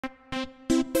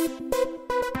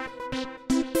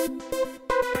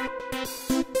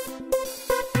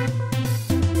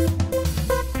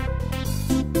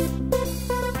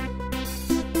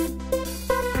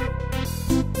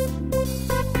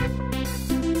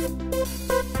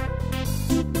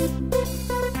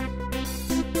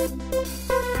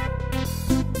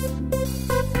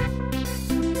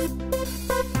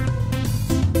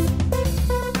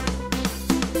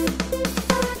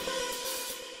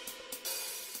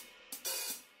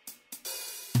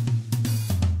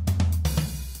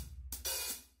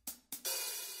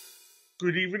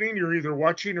Good evening. You're either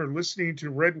watching or listening to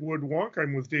Redwood Wonk.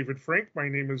 I'm with David Frank. My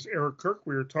name is Eric Kirk.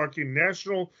 We are talking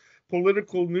national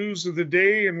political news of the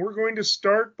day, and we're going to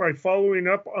start by following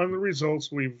up on the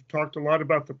results. We've talked a lot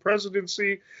about the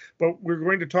presidency, but we're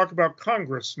going to talk about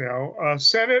Congress now.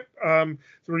 Senate, the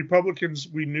Republicans,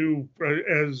 we knew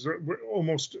as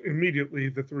almost immediately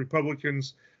that the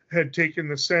Republicans had taken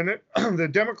the Senate. The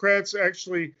Democrats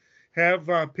actually have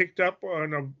picked up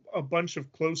on a bunch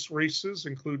of close races,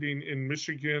 including in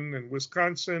Michigan and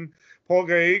Wisconsin. Paul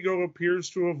Gallego appears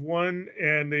to have won,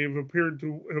 and they've appeared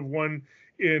to have won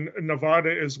in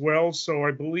Nevada as well. So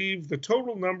I believe the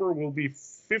total number will be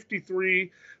 53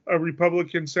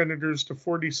 Republican senators to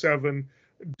 47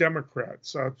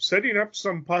 Democrats, setting up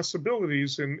some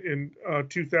possibilities in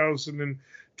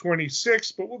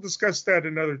 2026, but we'll discuss that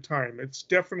another time. It's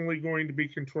definitely going to be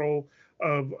control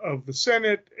of the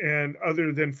Senate, and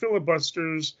other than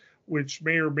filibusters, which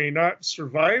may or may not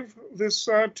survive this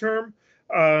term,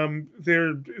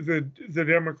 the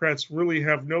Democrats really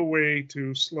have no way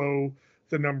to slow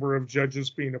the number of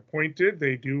judges being appointed.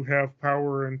 They do have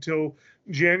power until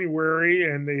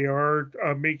January, and they are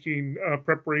making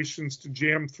preparations to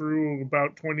jam through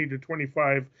about 20 to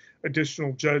 25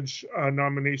 additional judge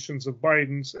nominations of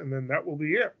Biden's, and then that will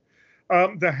be it.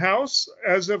 The House,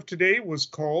 as of today, was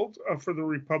called for the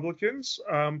Republicans.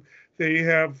 They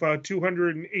have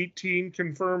 218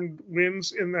 confirmed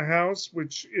wins in the House,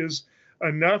 which is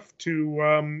enough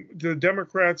to the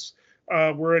Democrats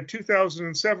were at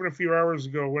 2007 a few hours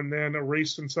ago, when then a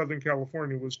race in Southern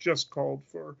California was just called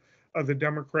for the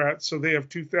Democrats. So they have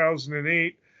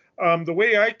 2008. The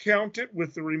way I count it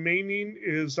with the remaining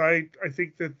is I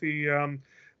think that the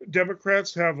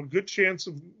Democrats have a good chance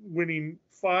of winning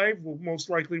 5, will most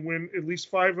likely win at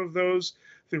least 5 of those.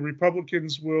 The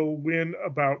Republicans will win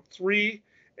about 3,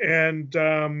 and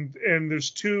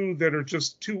there's 2 that are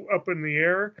just too up in the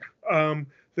air.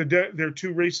 There are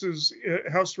 2 races,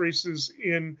 House races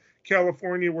in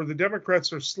California, where the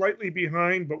Democrats are slightly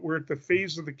behind, but we're at the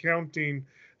phase of the counting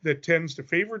that tends to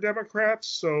favor Democrats.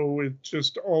 So it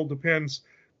just all depends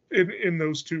in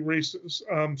those 2 races.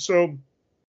 So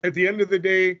at the end of the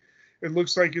day, it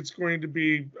looks like it's going to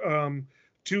be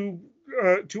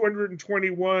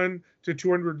 221 to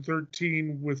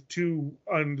 213 with 2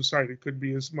 undecided. Could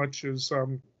be as much as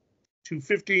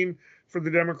 215 for the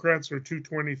Democrats or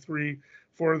 223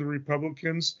 for the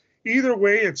Republicans. Either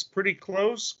way, it's pretty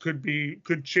close. Could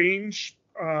change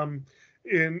in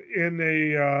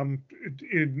the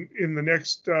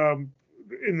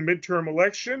midterm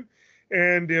election.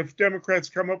 And if Democrats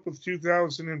come up with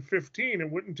 2015,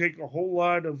 it wouldn't take a whole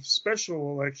lot of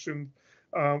special election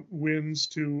wins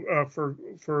for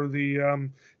the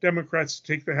Democrats to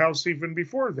take the House even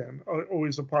before then.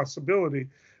 Always a possibility.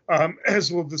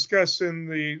 As we'll discuss in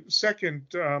the second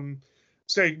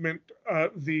segment,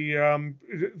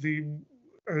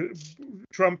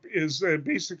 Trump is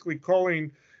basically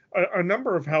calling a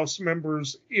number of House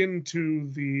members into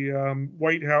the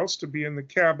White House to be in the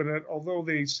cabinet, although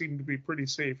they seem to be pretty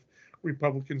safe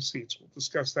Republican seats. We'll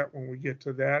discuss that when we get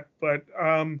to that. But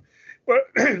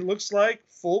it looks like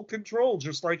full control,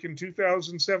 just like in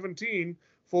 2017,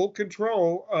 full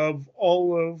control of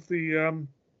all of the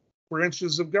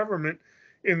branches of government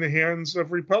in the hands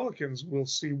of Republicans. We'll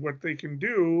see what they can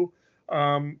do.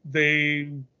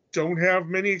 They don't have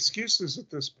many excuses at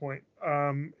this point.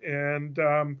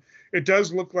 It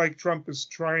does look like Trump is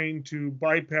trying to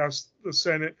bypass the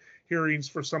Senate hearings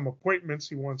for some appointments.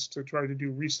 He wants to try to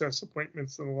do recess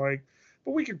appointments and the like.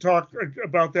 But we can talk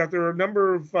about that. There are a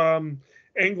number of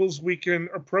angles we can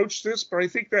approach this, but I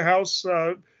think the House,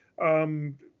 not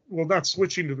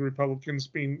switching to the Republicans,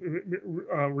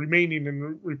 remaining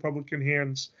in Republican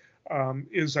hands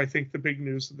is, I think, the big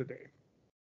news of the day.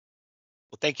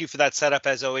 Well, thank you for that setup,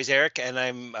 as always, Eric. And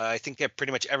I think that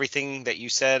pretty much everything that you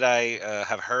said I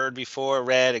have heard before,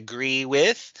 read, agree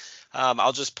with.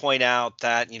 I'll just point out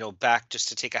that, back just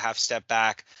to take a half step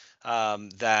back,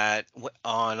 that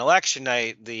on election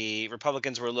night, the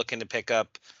Republicans were looking to pick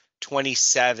up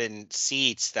 27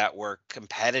 seats that were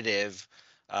competitive,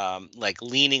 like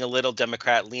leaning a little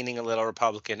Democrat, leaning a little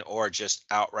Republican, or just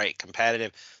outright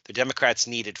competitive. The Democrats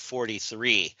needed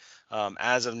 43.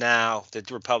 As of now, the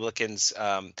Republicans,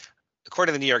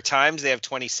 according to the New York Times, they have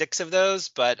 26 of those.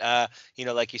 But,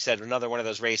 like you said, another one of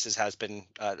those races has been,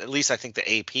 at least I think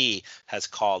the AP has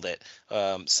called it.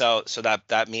 So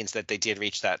that means that they did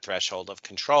reach that threshold of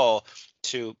control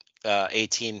to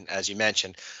 18, as you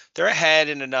mentioned. They're ahead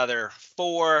in another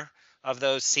 4 of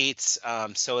those seats.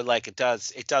 So it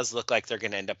does look like they're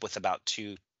going to end up with about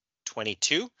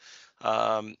 222.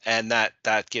 And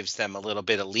that gives them a little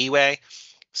bit of leeway.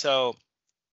 So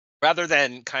rather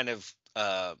than kind of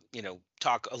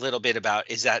talk a little bit about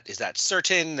is that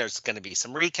certain? There's going to be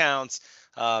some recounts.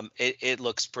 It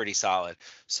looks pretty solid.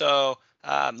 So,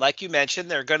 like you mentioned,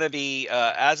 there are going to be,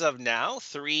 as of now,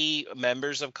 three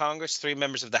members of Congress, three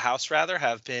members of the House, rather,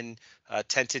 have been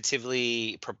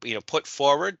tentatively, put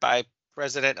forward by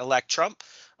President-elect Trump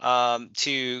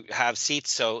to have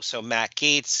seats. So Matt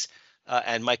Gaetz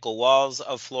and Michael Walz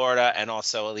of Florida, and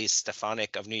also Elise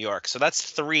Stefanik of New York. So that's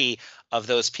three of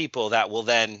those people that will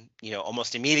then,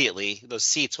 almost immediately, those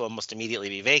seats will almost immediately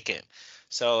be vacant.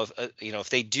 So, if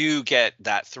they do get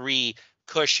that three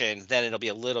cushion, then it'll be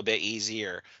a little bit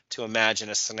easier to imagine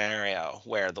a scenario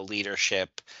where the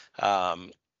leadership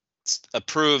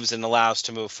approves and allows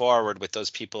to move forward with those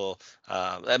people.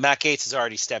 Matt Gaetz has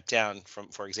already stepped down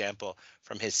for example,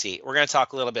 from his seat. We're going to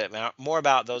talk a little bit more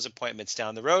about those appointments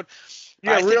down the road.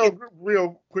 Yeah,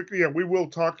 real quickly. Yeah, we will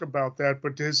talk about that.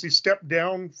 But has he stepped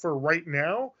down for right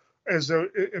now,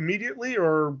 immediately,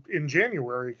 or in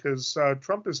January? Because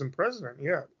Trump isn't president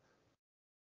yet.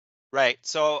 Right.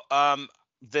 So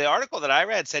the article that I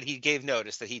read said he gave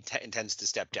notice that he intends to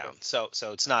step down. So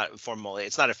it's not formally,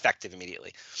 it's not effective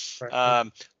immediately.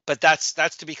 Right. But that's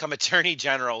to become attorney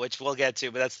general, which we'll get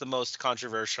to. But that's the most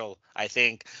controversial, I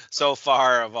think, so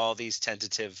far of all these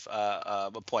tentative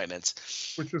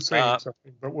appointments. Which is saying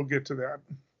something, but we'll get to that.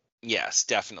 Yes,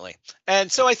 definitely.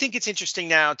 And so I think it's interesting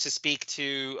now to speak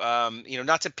to,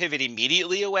 not to pivot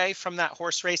immediately away from that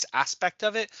horse race aspect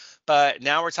of it, but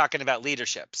now we're talking about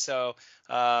leadership. So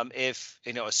if,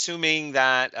 assuming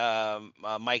that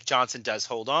Mike Johnson does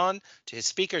hold on to his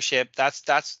speakership, that's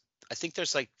I think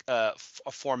there's like a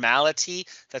formality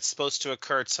that's supposed to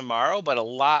occur tomorrow, but a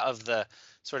lot of the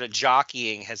sort of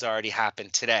jockeying has already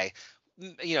happened today.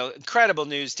 Incredible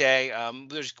news day.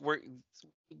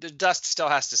 The dust still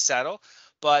has to settle,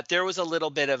 but there was a little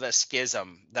bit of a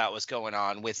schism that was going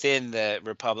on within the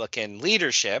Republican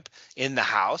leadership in the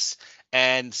House.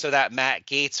 And so that Matt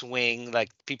Gaetz wing, like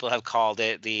people have called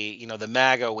it, the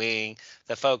MAGA wing,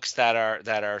 the folks that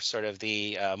are sort of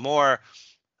the more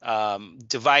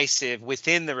divisive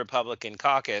within the Republican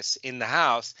caucus in the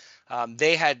House,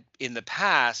 they had in the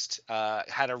past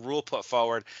had a rule put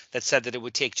forward that said that it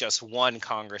would take just one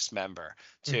Congress member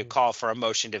to call for a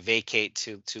motion to vacate,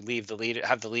 to leave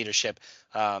have the leadership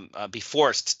be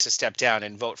forced to step down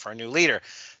and vote for a new leader.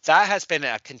 That has been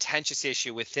a contentious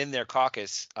issue within their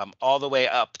caucus all the way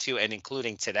up to and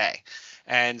including today.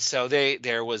 And so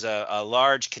there was a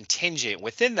large contingent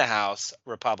within the House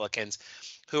Republicans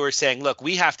who are saying, look,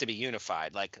 we have to be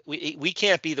unified. Like we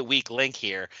can't be the weak link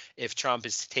here if Trump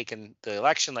has taken the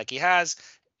election like he has.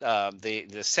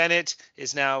 The Senate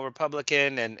is now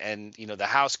Republican, and the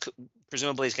House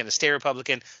presumably is going to stay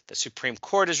Republican. The Supreme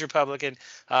Court is Republican.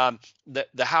 The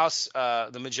House,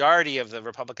 the majority of the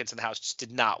Republicans in the House just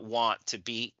did not want to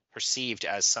be perceived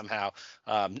as somehow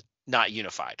not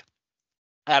unified,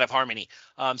 out of harmony.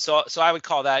 So I would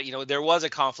call that, there was a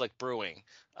conflict brewing.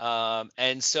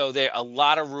 And so there a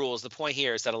lot of rules. The point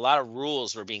here is that a lot of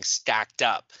rules were being stacked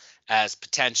up as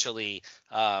potentially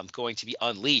going to be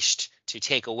unleashed to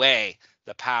take away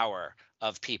the power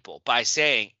of people by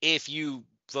saying, if you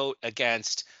vote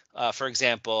against, for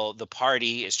example, the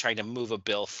party is trying to move a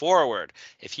bill forward,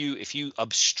 if you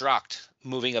obstruct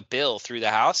moving a bill through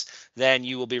the House, then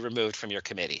you will be removed from your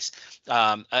committees.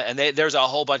 And there's a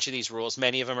whole bunch of these rules.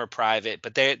 Many of them are private,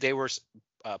 but they were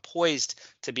poised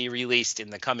to be released in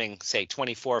the coming, say,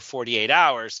 24, 48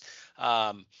 hours.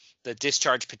 The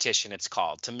discharge petition, it's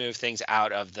called, to move things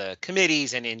out of the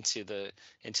committees and into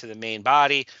the main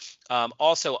body.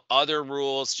 Also, other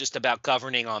rules just about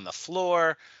governing on the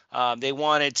floor. They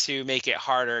wanted to make it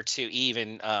harder to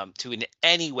even to in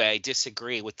any way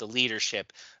disagree with the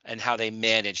leadership and how they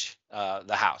manage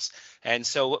the House. And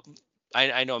so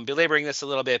I know I'm belaboring this a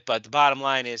little bit, but the bottom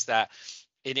line is that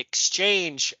in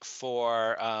exchange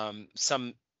for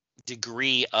some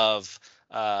degree of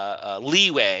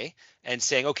leeway and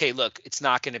saying, okay, look, it's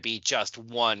not going to be just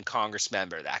one Congress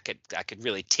member that could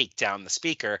really take down the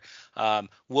speaker.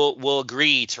 We'll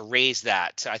agree to raise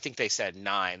that to, I think they said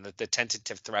 9. The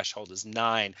tentative threshold is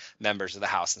 9 members of the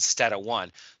House instead of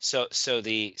 1. So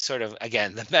the sort of,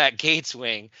 again, the Matt Gaetz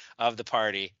wing of the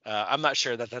party, I'm not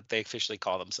sure that they officially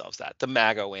call themselves that, the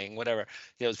MAGA wing, whatever,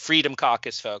 Freedom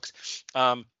Caucus folks,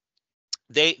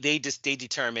 they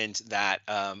determined that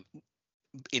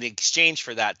in exchange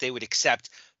for that, they would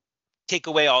take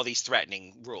away all these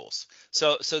threatening rules.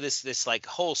 So this like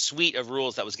whole suite of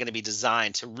rules that was going to be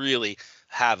designed to really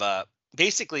have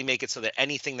basically make it so that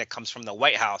anything that comes from the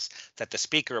White House that the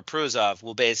speaker approves of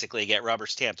will basically get rubber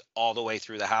stamped all the way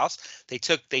through the House. They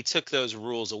took those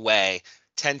rules away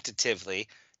tentatively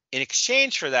In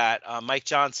exchange for that, Mike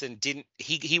Johnson didn't.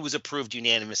 He was approved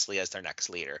unanimously as their next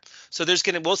leader. So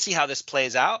we'll see how this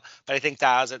plays out. But I think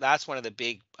that's one of the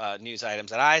big news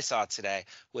items that I saw today,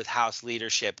 with House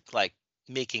leadership like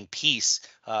making peace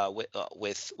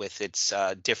with its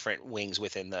different wings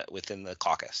within the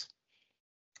caucus.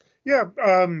 Yeah,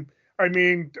 I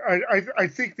mean, I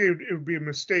think it would be a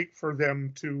mistake for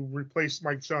them to replace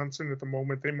Mike Johnson at the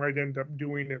moment. They might end up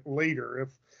doing it later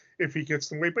if he gets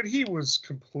the way. But he was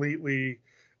completely.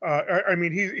 I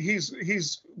mean,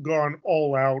 he's gone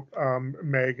all out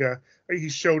MAGA. He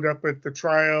showed up at the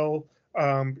trial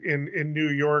in New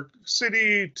York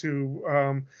City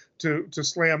to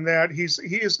slam that.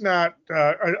 He is not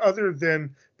other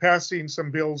than passing some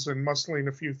bills and muscling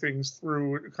a few things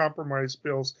through compromise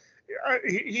bills.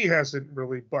 He hasn't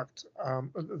really bucked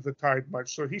the tide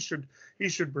much, so he should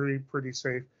be pretty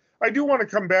safe. I do want to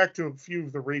come back to a few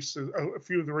of the races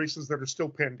that are still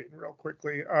pending real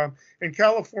quickly. In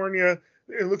California,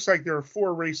 it looks like there are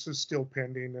 4 races still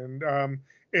pending,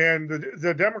 and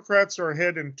the Democrats are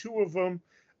ahead in 2 of them,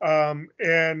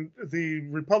 and the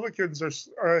Republicans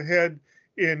are ahead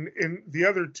in the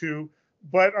other 2.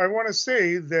 But I want to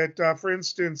say that, for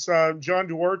instance, John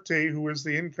Duarte, who is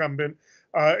the incumbent,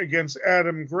 against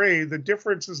Adam Gray, the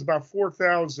difference is about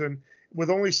 4,000, with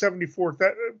only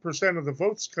 74% of the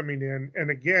votes coming in. And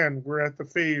again, we're at the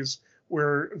phase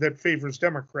that favors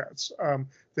Democrats,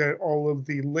 that all of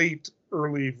the late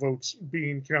early votes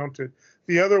being counted.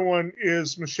 The other one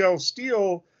is Michelle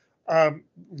Steele,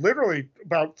 literally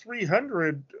about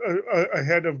 300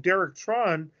 ahead of Derek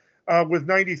Tron, with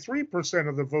 93%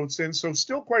 of the votes in. So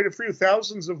still quite a few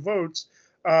thousands of votes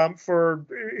for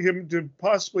him to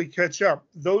possibly catch up.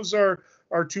 Those are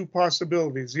 2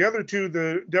 possibilities. The other 2,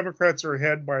 the Democrats are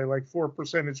ahead by like 4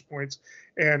 percentage points,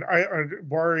 and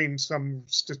barring some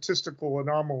statistical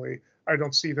anomaly, I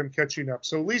don't see them catching up.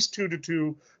 So at least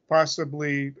 2-2,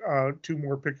 possibly 2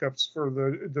 more pickups for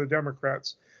the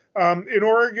Democrats. In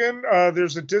Oregon,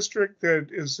 there's a district that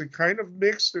is a kind of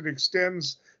mixed. It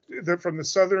extends from the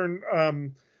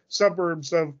southern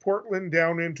suburbs of Portland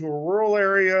down into a rural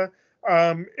area.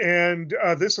 And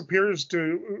this appears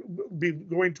to be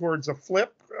going towards a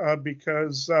flip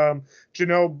because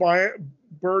Janelle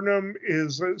Burnham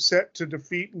is set to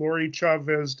defeat Lori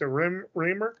Chavez de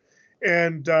Raymer.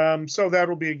 And so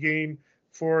that'll be a gain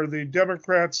for the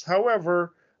Democrats.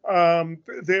 However, the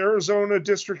Arizona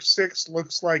District 6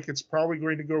 looks like it's probably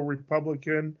going to go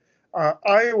Republican.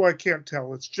 Iowa, I can't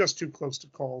tell. It's just too close to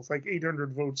call. It's like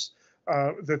 800 votes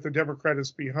that the Democrat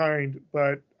is behind,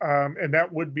 but and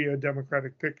that would be a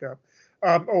Democratic pickup.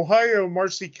 Ohio,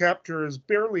 Marcy Kaptur is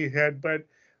barely ahead, but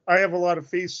I have a lot of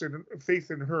faith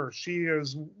in her. She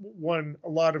has won a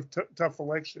lot of tough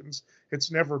elections.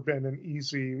 It's never been an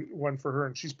easy one for her,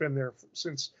 and she's been there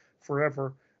since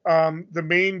forever. The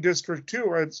Maine district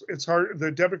too. It's hard.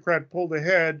 The Democrat pulled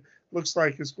ahead. Looks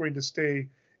like is going to stay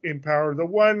in power. The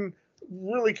one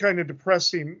really kind of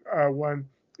depressing one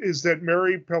is that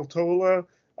Mary Peltola,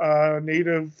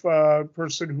 Native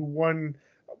person who won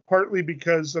partly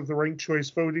because of the ranked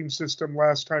choice voting system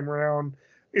last time around.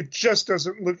 It just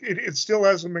doesn't look, it still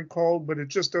hasn't been called, but it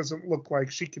just doesn't look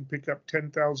like she can pick up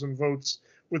 10,000 votes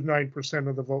with 9%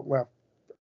 of the vote left.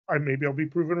 Maybe I'll be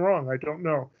proven wrong. I don't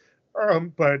know.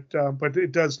 But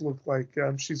it does look like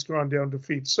she's gone down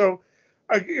defeat. So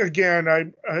again,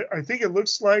 I think it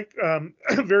looks like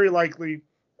very likely,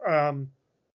 in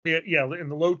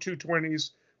the low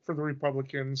 220s for the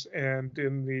Republicans and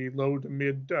in the low to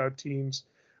mid teens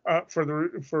for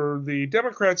the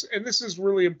Democrats. And this is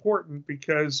really important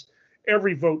because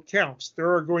every vote counts.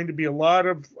 There are going to be a lot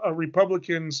of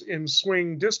Republicans in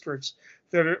swing districts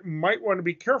that might want to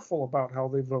be careful about how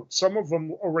they vote. Some of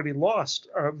them already lost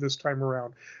this time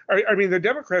around. I mean, the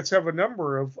Democrats have a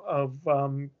number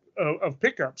of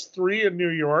pickups: 3 in New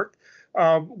York,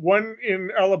 1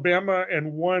 in Alabama,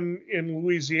 and 1 in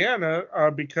Louisiana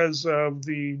because of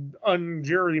the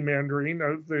ungerrymandering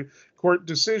of the court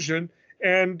decision,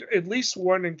 and at least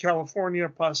 1 in California,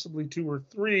 possibly 2 or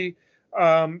 3.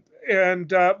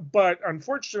 But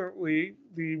unfortunately,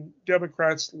 the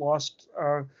Democrats lost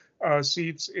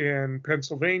seats in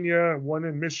Pennsylvania, 1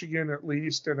 in Michigan at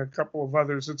least, and a couple of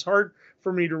others. It's hard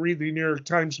for me to read the New York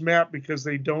Times map because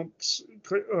they don't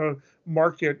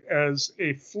mark it as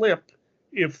a flip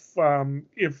if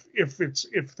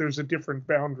there's a different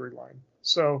boundary line.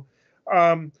 So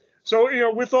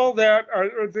with all that,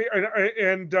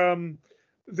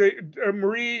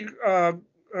 Marie.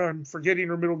 I'm forgetting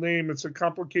her middle name. It's a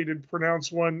complicated to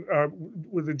pronounce one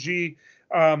with a G.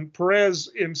 Perez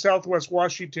in Southwest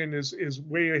Washington is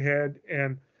way ahead,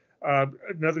 and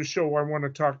another show I want to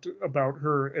talk about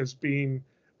her as being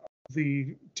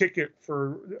the ticket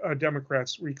for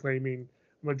Democrats reclaiming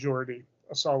majority,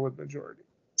 a solid majority.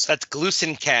 So that's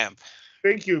Glusenkamp.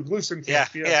 Thank you, Glusenkamp. Yeah,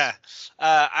 Yes.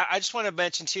 yeah. I just want to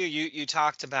mention too. You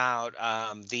talked about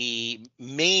the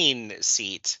Maine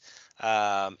seat.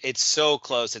 It's so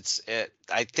close.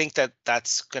 I think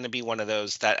that's going to be one of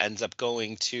those that ends up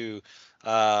going to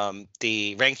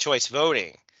the ranked choice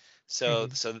voting. So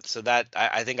that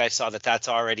I think I saw that that's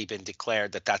already been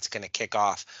declared that that's going to kick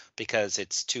off because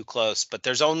it's too close. But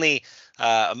there's only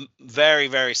a very,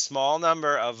 very small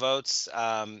number of votes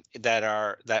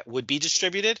that would be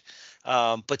distributed.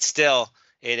 But still,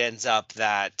 it ends up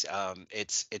that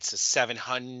it's a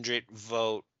 700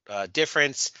 vote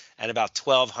difference, and about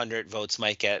 1,200 votes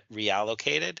might get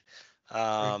reallocated.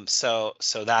 Right. So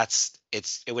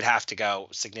it would have to go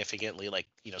significantly, like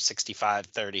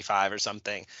 65-35 or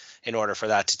something, in order for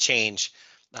that to change,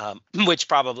 which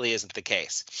probably isn't the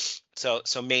case. So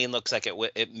Maine looks like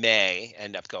it may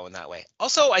end up going that way.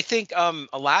 Also, I think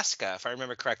Alaska, if I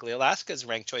remember correctly, Alaska is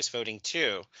ranked choice voting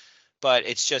too. But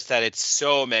it's just that it's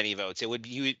so many votes. It would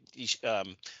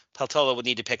Peltola would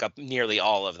need to pick up nearly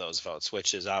all of those votes,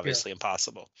 which is obviously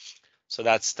impossible. So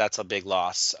that's a big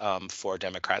loss for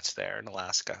Democrats there in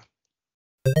Alaska.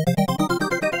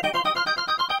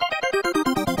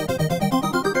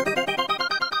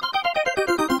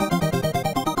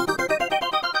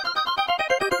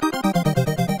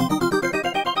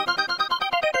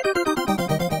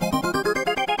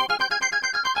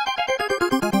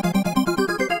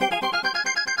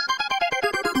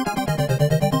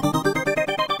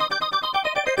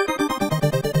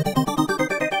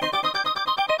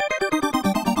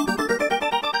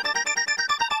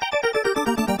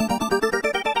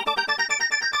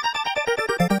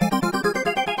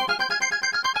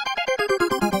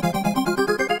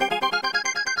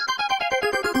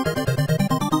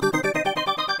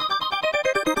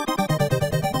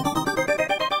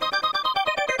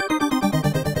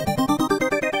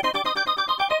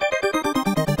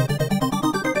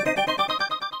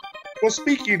 Well,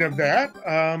 speaking of that,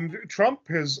 Trump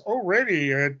has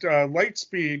already at light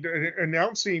speed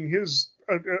announcing his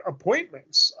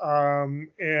appointments,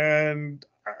 and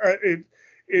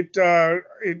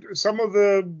some of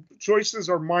the choices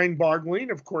are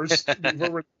mind-boggling. Of course, we've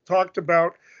already talked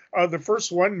about the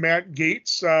first one, Matt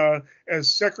Gaetz,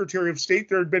 as Secretary of State.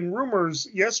 There had been rumors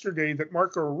yesterday that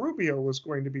Marco Rubio was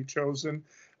going to be chosen.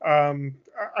 I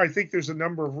think there's a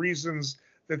number of reasons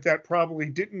that probably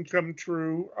didn't come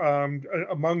true,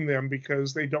 among them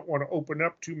because they don't want to open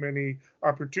up too many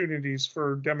opportunities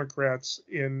for Democrats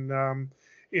in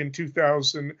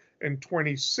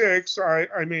 2026.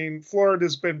 I mean,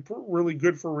 Florida's been really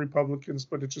good for Republicans,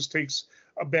 but it just takes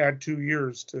a bad 2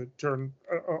 years to turn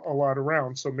a lot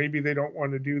around. So maybe they don't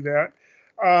want to do that.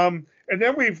 And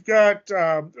then we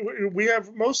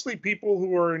have mostly people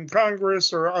who are in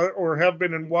Congress or have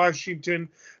been in Washington.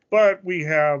 But we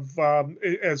have,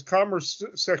 as Commerce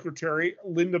Secretary,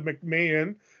 Linda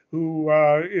McMahon, who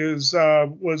was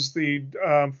the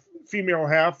female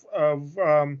half of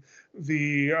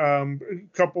the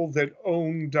couple that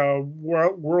owned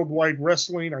Worldwide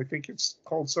Wrestling. I think it's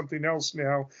called something else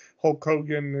now, Hulk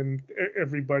Hogan and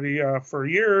everybody for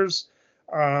years,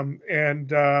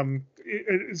 and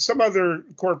some other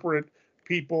corporate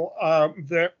people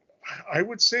that I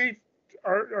would say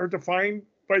are defined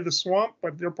by the swamp,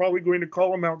 but they're probably going to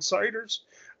call them outsiders.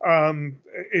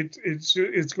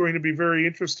 It's going to be very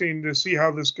interesting to see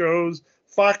how this goes.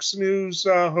 Fox News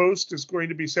host is going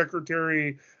to be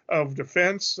Secretary of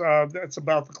Defense. That's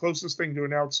about the closest thing to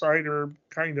an outsider,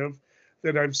 kind of,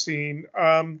 that I've seen.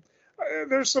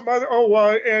 There's some other.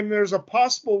 And there's a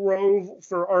possible role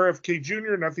for RFK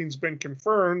Jr. Nothing's been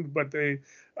confirmed, but they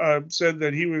said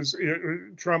that he was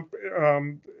Trump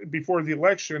before the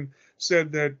election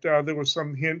said that there was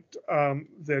some hint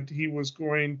that he was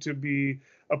going to be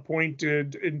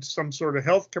appointed in some sort of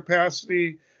health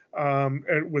capacity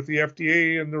with the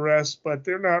FDA and the rest, but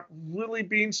they're not really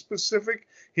being specific.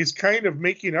 He's kind of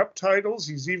making up titles.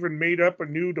 He's even made up a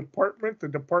new department, the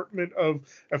Department of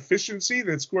Efficiency,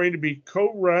 that's going to be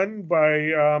co-run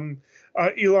by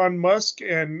Elon Musk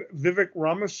and Vivek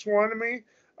Ramaswamy.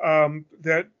 I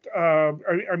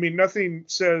mean, nothing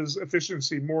says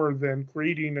efficiency more than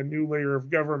creating a new layer of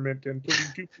government and putting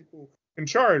two people in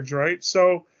charge, right?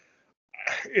 So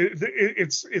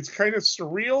it's kind of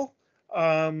surreal.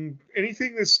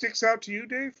 Anything that sticks out to you,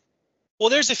 Dave? Well,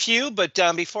 there's a few, but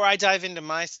before I dive into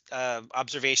my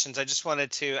observations, I just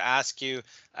wanted to ask you.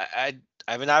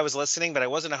 I mean, I was listening, but I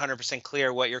wasn't 100%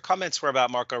 clear what your comments were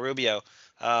about Marco Rubio.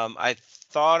 I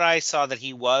thought I saw that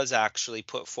he was actually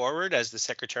put forward as the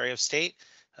Secretary of State.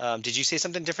 Did you say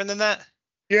something different than that?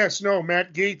 Yes, no,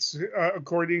 Matt Gaetz,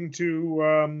 according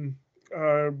to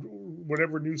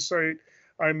whatever news site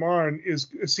I'm on, is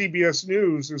CBS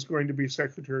News is going to be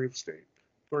Secretary of State,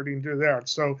 according to that.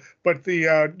 So, but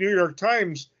the New York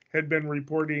Times had been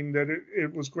reporting that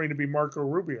it was going to be Marco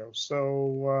Rubio.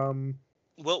 So,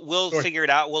 We'll so figure it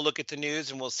out. We'll look at the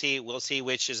news and we'll see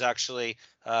which is actually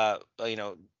got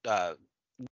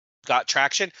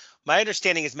traction. My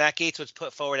understanding is Matt Gaetz was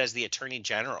put forward as the Attorney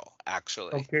General,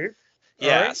 actually. okay, all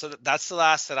Yeah, right. so that's the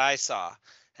last that I saw.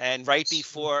 And right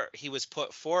before he was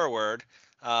put forward,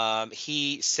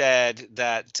 he said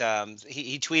that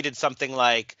he tweeted something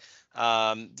like,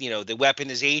 the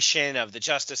weaponization of the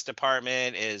Justice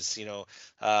Department is,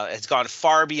 has gone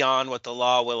far beyond what the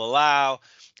law will allow.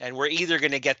 And we're either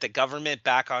going to get the government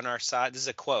back on our side. This is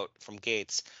a quote from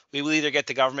Gates. We will either get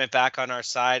the government back on our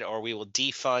side or we will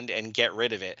defund and get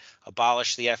rid of it.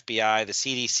 Abolish the FBI, the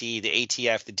CDC, the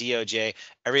ATF, the DOJ,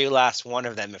 every last one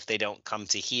of them if they don't come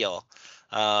to heel.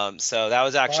 So that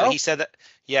was actually, he Wow. said that.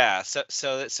 Yeah. So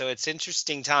it's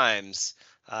interesting times.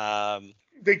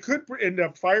 They could end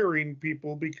up firing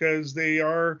people because they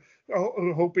are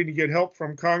hoping to get help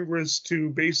from Congress to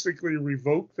basically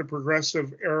revoke the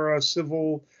Progressive era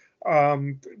civil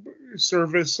um,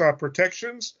 service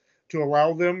protections to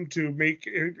allow them to make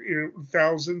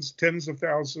thousands, tens of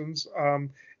thousands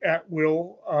at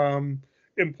will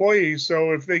employees.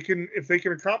 So if they can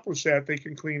accomplish that, they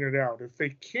can clean it out. If they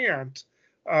can't,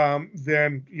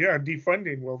 then yeah,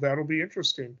 defunding. Well, that'll be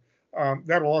interesting.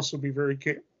 That'll also be very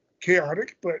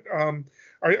chaotic, but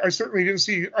I certainly didn't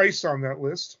see ICE on that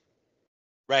list.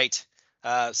 Right.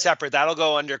 Separate. That'll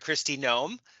go under Kristi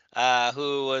Noem,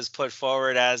 who was put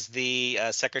forward as the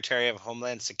Secretary of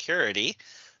Homeland Security,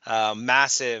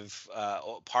 massive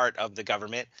part of the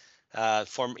government.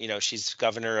 She's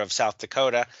governor of South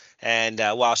Dakota, and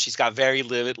while she's got very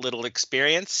little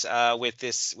experience with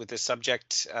this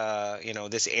subject,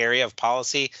 this area of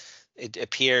policy, it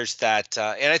appears that,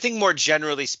 and I think more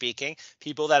generally speaking,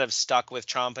 people that have stuck with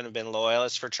Trump and have been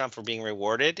loyalists for Trump are being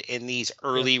rewarded in these Yeah.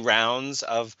 early rounds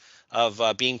of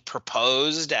being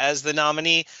proposed as the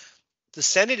nominee. The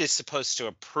Senate is supposed to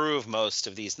approve most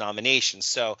of these nominations,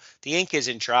 so the ink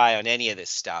isn't dry on any of this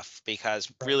stuff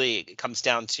because really it comes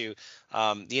down to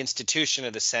the institution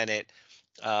of the Senate.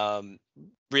 Um,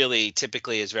 Really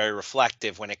typically is very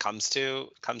reflective when it comes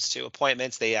to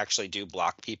appointments. They actually do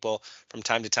block people from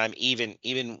time to time,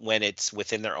 even when it's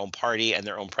within their own party and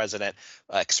their own president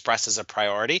expresses a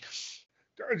priority.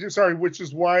 Sorry, which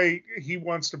is why he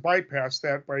wants to bypass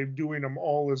that by doing them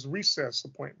all as recess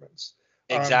appointments.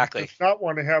 He does Exactly. not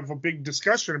want to have a big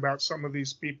discussion about some of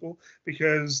these people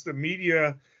because the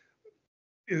media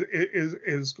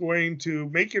is going to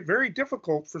make it very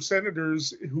difficult for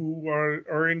senators who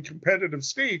are in competitive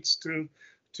states to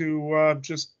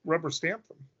just rubber stamp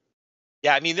them.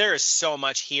 Yeah, I mean, there is so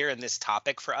much here in this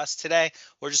topic for us today.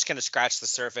 We're just going to scratch the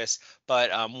surface.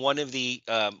 But one of the,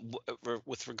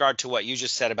 with regard to what you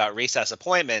just said about recess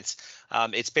appointments,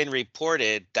 it's been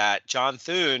reported that John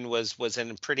Thune was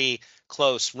in pretty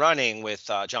close running with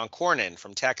John Cornyn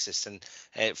from Texas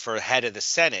and for head of the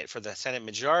Senate, for the Senate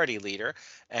Majority Leader.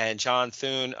 And John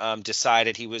Thune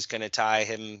decided he was going to tie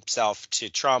himself to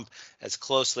Trump as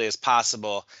closely as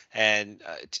possible. And,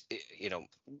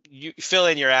 you fill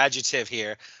in your adjective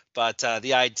here, but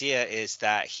the idea is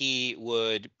that he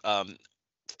would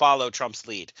follow Trump's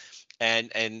lead. And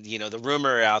the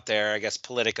rumor out there, I guess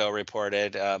Politico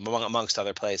reported, amongst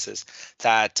other places,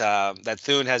 that that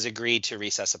Thune has agreed to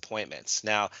recess appointments.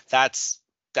 Now that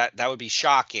would be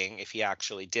shocking if he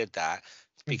actually did that,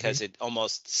 because Mm-hmm. it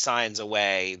almost signs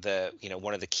away the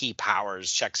one of the key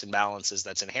powers, checks and balances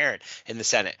that's inherent in the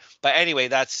Senate. But anyway,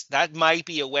 that might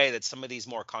be a way that some of these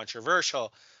more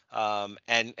controversial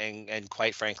and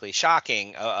quite frankly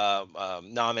shocking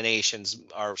nominations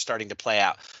are starting to play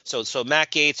out. So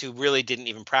Matt Gaetz, who really didn't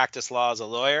even practice law as a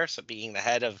lawyer, so being the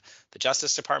head of the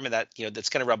Justice Department, that's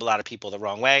going to rub a lot of people the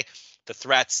wrong way. The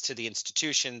threats to the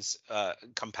institutions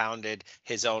compounded,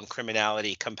 his own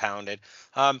criminality compounded.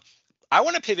 I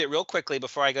want to pivot real quickly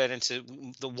before I get into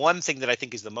the one thing that I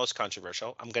think is the most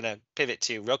controversial. I'm going to pivot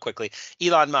to real quickly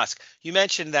Elon Musk. You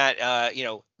mentioned that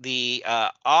the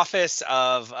office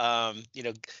of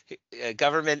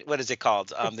government. What is it called?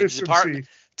 The Efficiency. Department of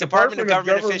Department of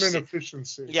Government Government Efficiency.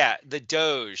 Efficiency. Yeah, the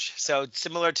Doge. So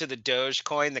similar to the Doge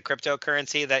coin, the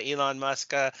cryptocurrency that Elon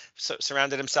Musk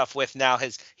surrounded himself with. Now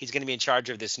he's going to be in charge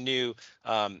of this new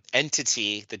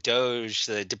entity, the Doge,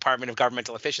 the Department of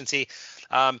Governmental Efficiency.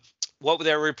 What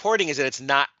they're reporting is that it's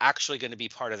not actually going to be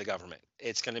part of the government.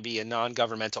 It's going to be a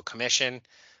non-governmental commission.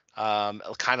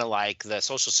 kind of like the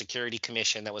Social Security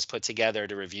Commission that was put together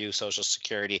to review Social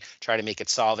Security, try to make it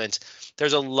solvent.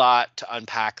 There's a lot to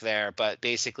unpack there, but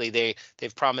basically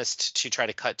they've promised to try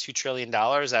to cut $2 trillion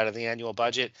out of the annual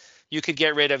budget. You could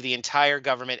get rid of the entire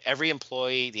government, every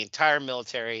employee, the entire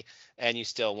military, and you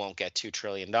still won't get $2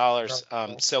 trillion.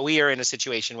 So we are in a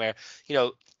situation where,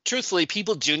 truthfully,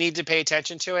 people do need to pay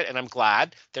attention to it, and I'm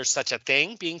glad there's such a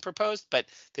thing being proposed, but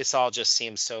this all just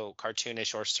seems so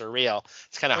cartoonish or surreal.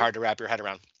 It's kind of hard to wrap your head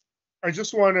around. I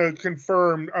just want to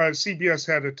confirm CBS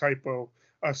had a typo.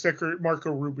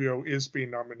 Marco Rubio is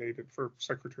being nominated for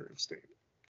Secretary of State.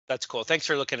 That's cool. Thanks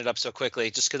for looking it up so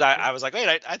quickly. Just because I was like,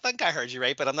 wait, I think I heard you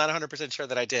right, but I'm not 100% sure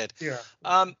that I did. Yeah.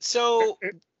 So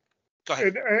go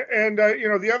ahead. And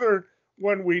the other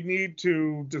one we need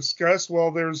to discuss,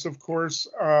 well, there's, of course,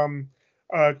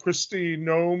 Kristi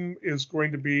Noem is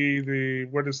going to be the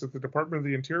Department of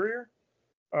the Interior?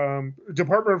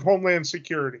 Department of Homeland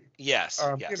Security. Yes.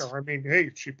 Yes. I mean,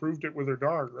 hey, she proved it with her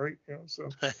dog, right? So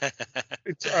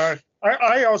it's.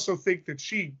 I also think that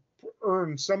she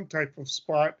earned some type of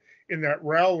spot in that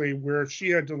rally where she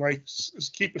had to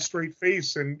keep a straight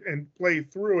face and play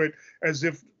through it as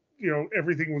if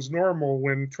everything was normal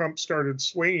when Trump started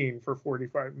swaying for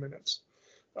 45 minutes.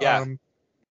 Yeah.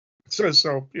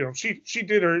 So she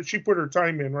put her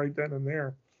time in right then and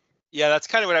there. Yeah, that's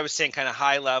kind of what I was saying, kind of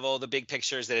high level. The big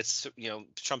picture is that it's,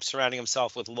 Trump surrounding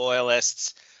himself with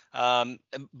loyalists. But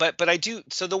I do.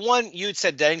 So the one you had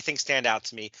said, did anything stand out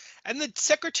to me? And the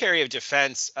Secretary of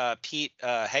Defense, Pete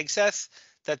Hegseth,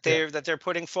 that they're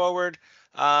putting forward.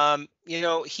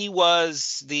 He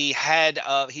was the head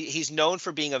of. He's known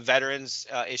for being a veterans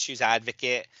issues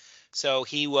advocate. So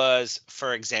he was,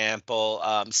 for example,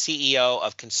 CEO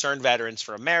of Concerned Veterans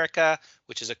for America,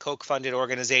 which is a Koch-funded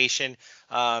organization.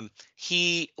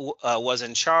 He was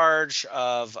in charge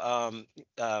of,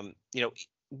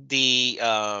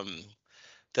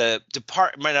 the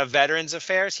Department of Veterans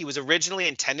Affairs. He was originally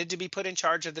intended to be put in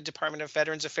charge of the Department of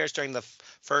Veterans Affairs during the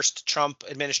first Trump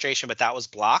administration, but that was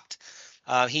blocked.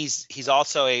 He's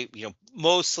also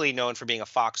mostly known for being a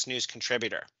Fox News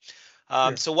contributor.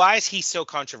 So why is he so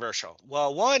controversial?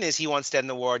 Well, one is he wants to end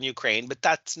the war in Ukraine, but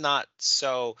that's not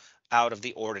so out of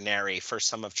the ordinary for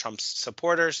some of Trump's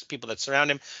supporters, people that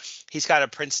surround him. He's got a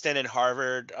Princeton and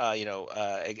Harvard,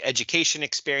 education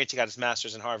experience. He got his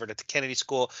master's in Harvard at the Kennedy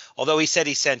School, although he said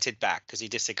he sent it back because he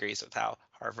disagrees with how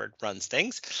Harvard runs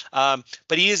things. But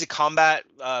he is a combat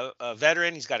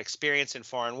veteran. He's got experience in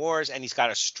foreign wars, and he's got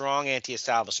a strong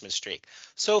anti-establishment streak.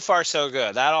 So far, so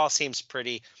good. That all seems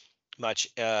pretty much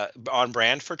on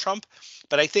brand for Trump.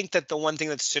 But I think that the one thing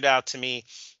that stood out to me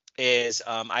is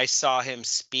I saw him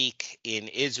speak in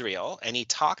Israel, and he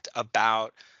talked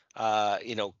about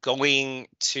going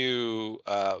to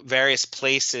various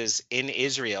places in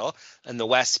Israel and the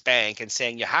West Bank and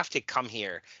saying you have to come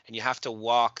here and you have to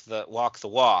walk the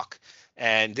walk.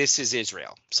 And this is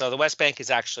Israel. So the West Bank is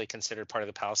actually considered part of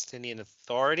the Palestinian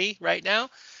Authority right now.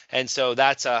 And so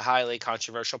that's a highly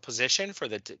controversial position for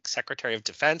the Secretary of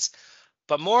Defense.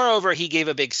 But moreover, he gave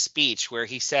a big speech where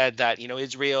he said that,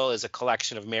 Israel is a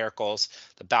collection of miracles.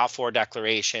 The Balfour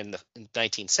Declaration in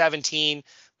 1917,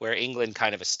 where England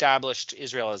kind of established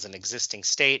Israel as an existing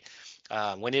state.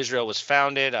 When Israel was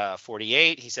founded,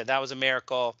 48, he said that was a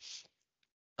miracle.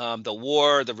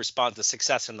 The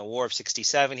success in the war of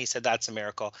 67, he said that's a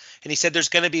miracle. And he said there's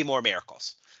going to be more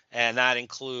miracles. And that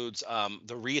includes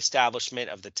the reestablishment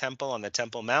of the temple on the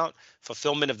Temple Mount,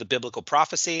 fulfillment of the biblical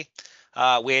prophecy,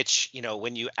 which,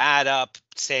 when you add up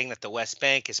saying that the West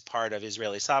Bank is part of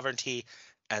Israeli sovereignty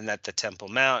and that the Temple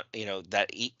Mount,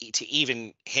 to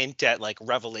even hint at like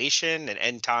Revelation and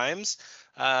end times,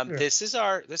 this is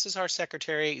our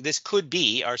secretary. This could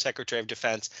be our Secretary of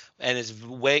Defense, and is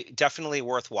definitely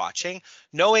worth watching.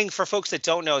 Knowing, for folks that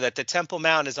don't know, that the Temple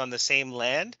Mount is on the same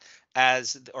land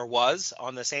was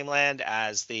on the same land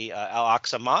as the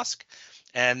Al-Aqsa Mosque,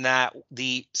 and that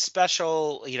the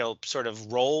special, sort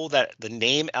of role that the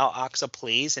name Al-Aqsa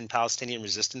plays in Palestinian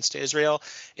resistance to Israel,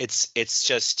 it's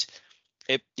just.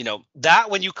 That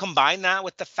when you combine that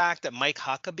with the fact that Mike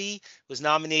Huckabee was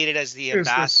nominated as the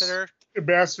ambassador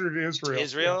to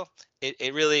Israel,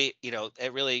 it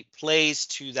really plays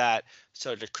to that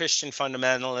sort of Christian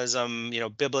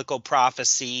fundamentalism, biblical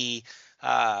prophecy.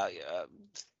 I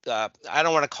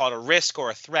don't want to call it a risk or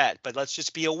a threat, but let's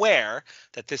just be aware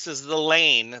that this is the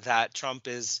lane that Trump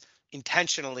is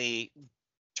intentionally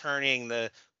turning the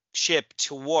ship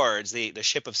towards, the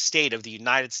ship of state of the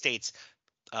United States.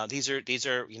 These are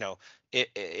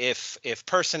if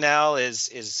personnel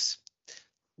is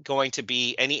going to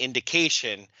be any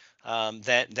indication,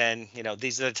 then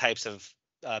these are the types of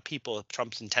people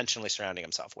Trump's intentionally surrounding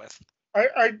himself with.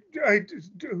 I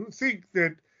do think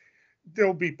that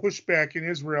there'll be pushback in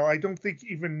Israel. I don't think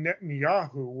even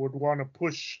Netanyahu would want to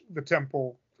push the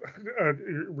temple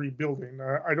rebuilding.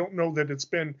 I don't know that it's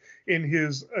been in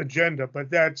his agenda,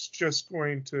 but that's just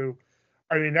going to,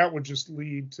 I mean, that would just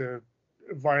lead to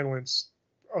violence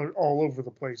all over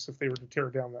the place if they were to tear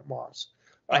down that mosque.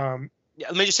 Yeah,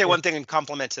 let me just say one thing in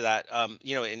compliment to that.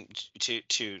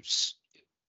 To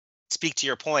speak to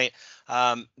your point,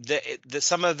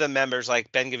 some of the members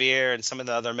like Ben Gvir and some of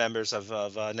the other members of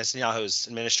Netanyahu's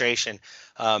administration,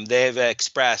 they've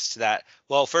expressed that,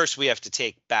 well, first we have to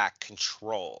take back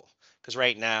control, because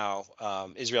right now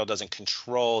Israel doesn't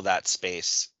control that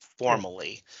space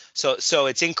formally. So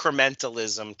it's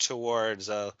incrementalism towards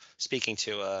speaking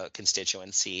to a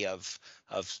constituency of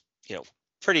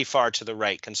pretty far to the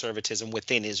right conservatism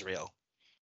within Israel.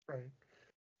 Right.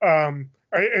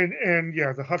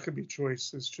 Yeah, the Huckabee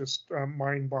choice is just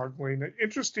mind-boggling.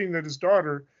 Interesting that his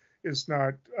daughter is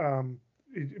not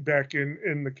back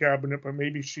in the cabinet, but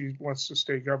maybe she wants to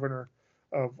stay governor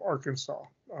of Arkansas.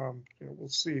 We'll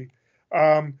see.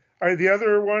 The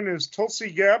other one is Tulsi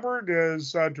Gabbard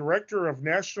as director of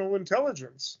national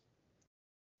intelligence.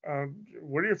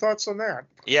 What are your thoughts on that?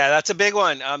 Yeah, that's a big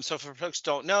one. So for folks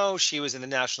who don't know, she was in the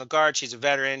National Guard. She's a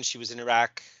veteran. She was in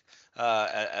Iraq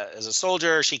as a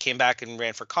soldier. She came back and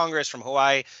ran for Congress from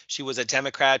Hawaii. She was a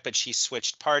Democrat, but she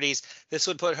switched parties. This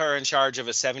would put her in charge of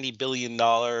a $70 billion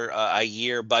a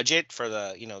year budget for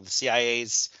the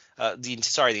CIA's the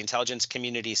intelligence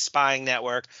community spying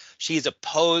network. She's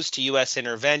opposed to U.S.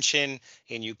 intervention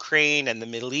in Ukraine and the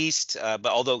Middle East, but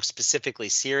although specifically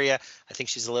Syria, I think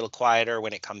she's a little quieter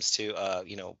when it comes to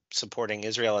supporting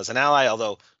Israel as an ally,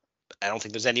 although I don't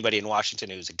think there's anybody in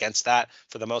Washington who's against that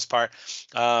for the most part.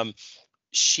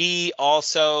 She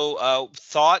also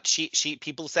thought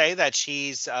people say that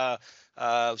she's sort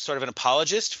of an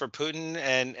apologist for Putin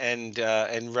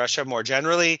and Russia more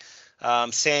generally,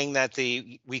 saying that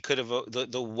the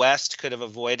West could have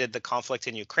avoided the conflict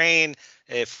in Ukraine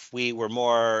if we were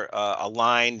more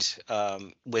aligned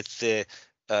with the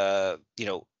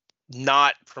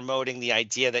not promoting the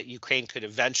idea that Ukraine could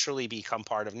eventually become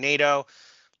part of NATO.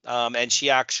 And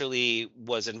she actually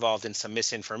was involved in some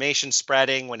misinformation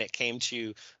spreading when it came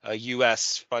to a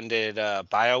U.S.-funded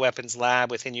bioweapons lab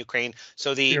within Ukraine.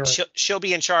 So she'll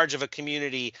be in charge of a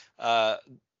community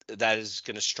that is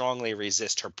going to strongly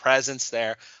resist her presence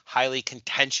there. Highly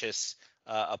contentious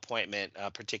appointment,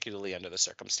 particularly under the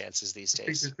circumstances these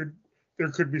days. I think there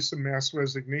could be some mass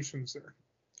resignations there.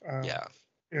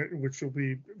 Which will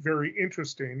be very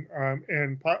interesting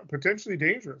and potentially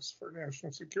dangerous for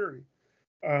national security.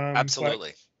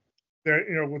 Absolutely.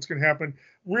 What's going to happen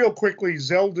real quickly.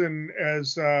 Zeldin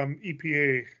as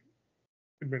EPA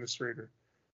administrator.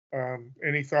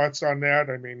 Any thoughts on that?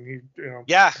 I mean,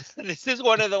 Yeah, this is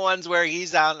one of the ones where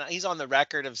he's on the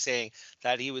record of saying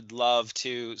that he would love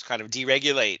to kind of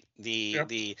deregulate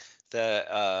the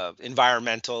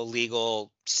environmental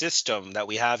legal system that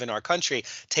we have in our country,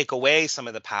 take away some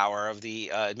of the power of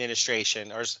the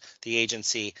administration or the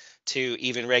agency to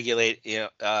even regulate.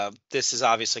 This is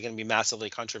obviously going to be massively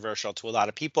controversial to a lot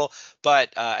of people,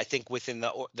 but I think within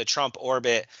the Trump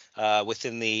orbit,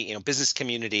 within the business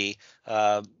community,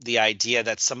 the idea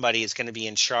that somebody is going to be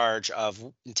in charge of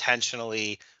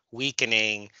intentionally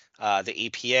weakening the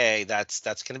EPA,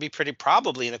 that's going to be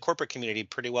probably in the corporate community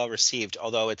pretty well received,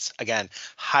 although it's, again,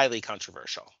 highly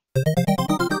controversial.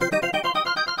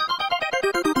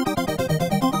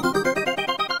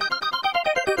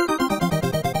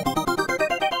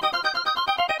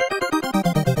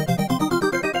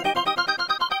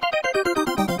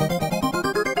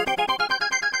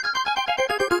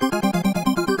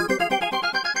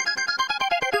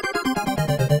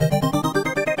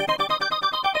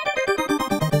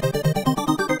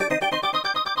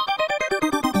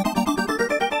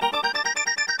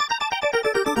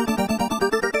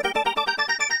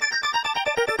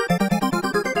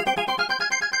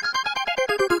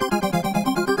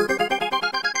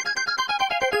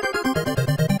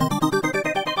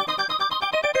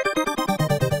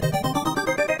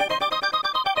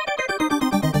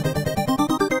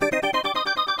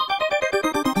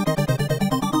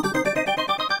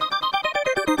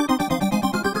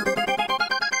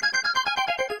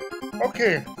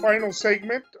 Okay, final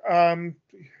segment.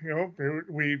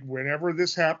 Whenever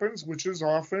this happens, which is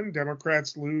often,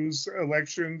 Democrats lose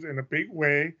elections in a big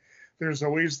way. There's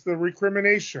always the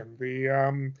recrimination,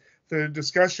 the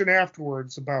discussion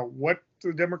afterwards about what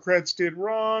the Democrats did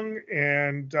wrong,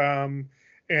 and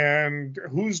and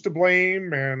who's to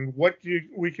blame and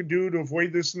we can do to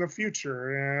avoid this in the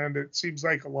future. And it seems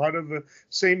like a lot of the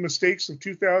same mistakes of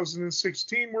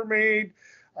 2016 were made.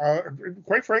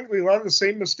 Quite frankly, a lot of the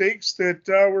same mistakes that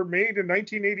were made in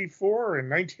 1984 and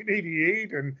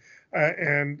 1988, and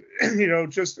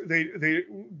just they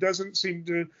doesn't seem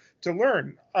to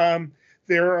learn.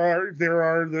 There are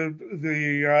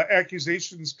the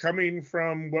accusations coming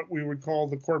from what we would call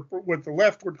what the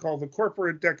left would call the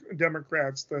corporate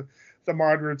Democrats, the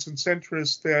moderates and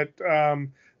centrists,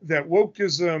 that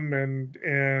wokeism and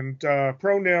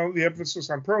the emphasis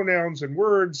on pronouns and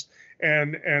words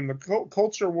and the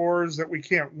culture wars that we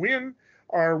can't win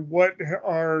are what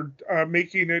are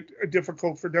making it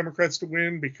difficult for Democrats to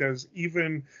win, because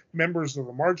even members of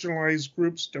the marginalized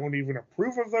groups don't even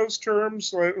approve of those terms,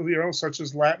 such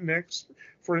as Latinx,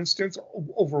 for instance,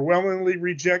 overwhelmingly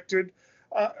rejected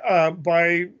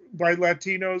by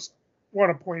Latinos. I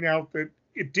want to point out that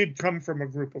it did come from a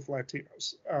group of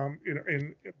Latinos,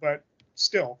 but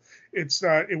still, it's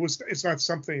not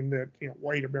something that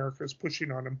white America is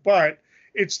pushing on them. But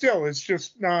it's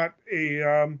just not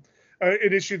an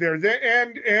issue there.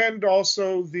 And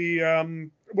also the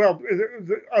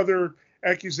other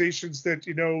accusations that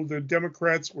the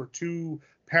Democrats were too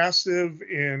passive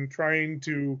in trying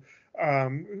to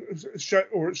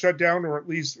shut down or at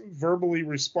least verbally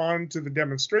respond to the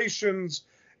demonstrations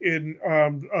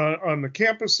on the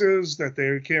campuses, that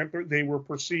they were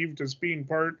perceived as being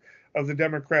part of the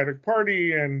Democratic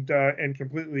Party and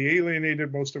completely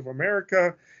alienated most of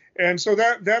America. And so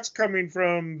that's coming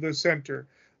from the center.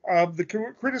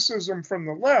 The criticism from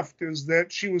the left is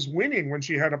that she was winning when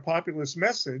she had a populist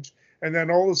message, and then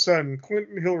all of a sudden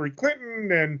Hillary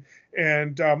Clinton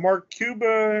and Mark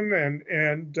Cuban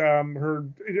and her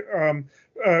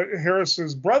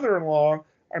Harris's brother-in-law,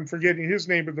 I'm forgetting his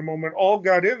name at the moment, all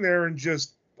got in there and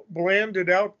just blanded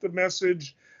out the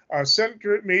message,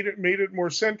 made it more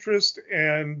centrist,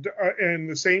 and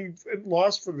the same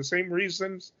lost for the same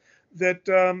reasons that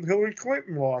Hillary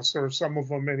Clinton lost, or some of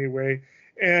them anyway.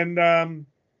 And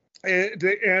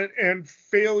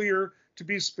failure to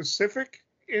be specific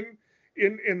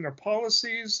in their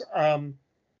policies.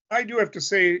 I do have to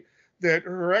say that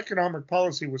her economic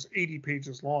policy was 80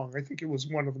 pages long. I think it was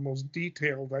one of the most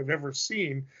detailed I've ever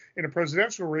seen in a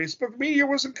presidential race, but the media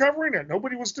wasn't covering it.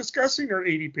 Nobody was discussing her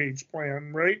 80-page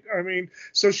plan, right? I mean,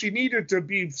 so she needed to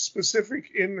be specific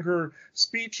in her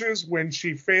speeches. When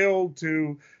she failed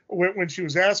to, when she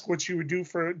was asked what she would do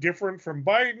for different from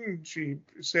Biden, she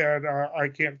said, I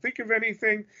can't think of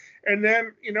anything. And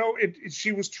then,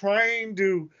 she was trying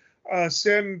to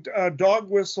send dog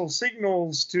whistle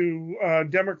signals to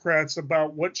Democrats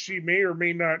about what she may or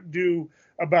may not do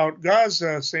about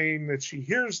Gaza, saying that she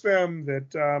hears them, that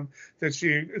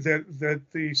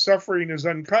the suffering is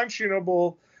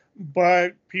unconscionable.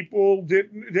 But people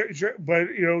didn't. But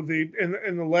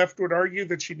the left would argue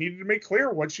that she needed to make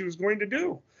clear what she was going to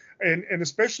do. And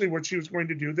especially what she was going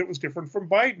to do that was different from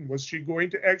Biden. Was she going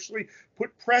to actually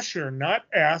put pressure, not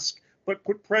ask, but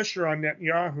put pressure on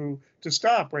Netanyahu to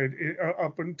stop, right,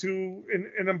 up into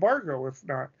an embargo, if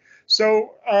not.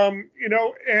 So,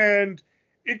 and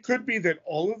it could be that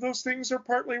all of those things are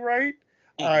partly right.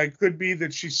 It could be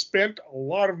that she spent a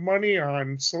lot of money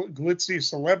on glitzy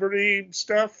celebrity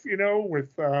stuff, with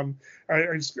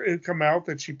it come out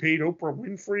that she paid Oprah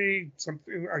Winfrey some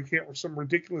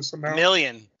ridiculous amount.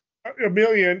 A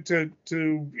million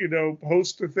to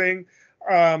host the thing.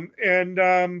 And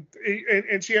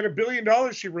she had $1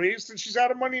 billion she raised, and she's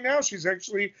out of money now. She's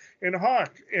actually in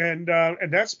hock, and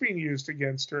that's being used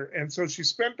against her. And so she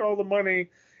spent all the money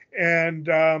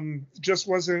and just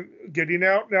wasn't getting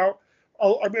out. Now,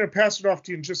 I'm going to pass it off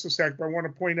to you in just a sec, but I want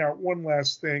to point out one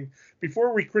last thing.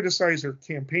 Before we criticize her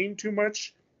campaign too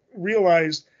much,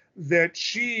 realize that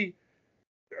she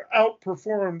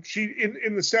outperformed.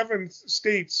 In the 7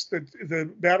 states,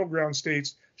 the battleground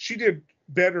states, she did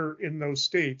better in those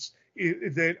states.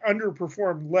 That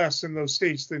underperformed less in those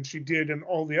states than she did in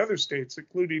all the other states,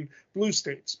 including blue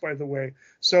states, by the way.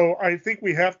 So I think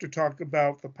we have to talk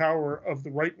about the power of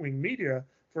the right-wing media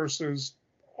versus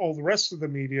all the rest of the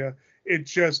media. It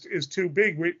just is too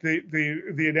big.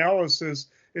 The analysis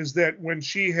is that when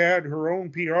she had her own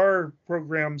PR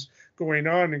programs going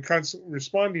on and constantly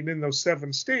responding in those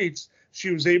 7 states,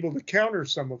 she was able to counter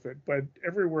some of it. But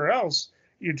everywhere else,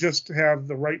 you just have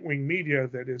the right-wing media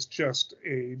that is just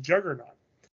a juggernaut.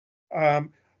 A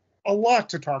lot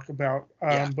to talk about,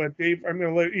 but Dave, I'm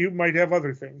going to let you might have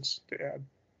other things to add.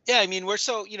 Yeah, I mean, we're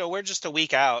just a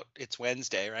week out. It's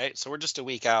Wednesday, right? So we're just a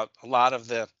week out. A lot of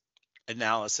the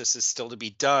analysis is still to be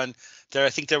done. I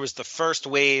think there was the first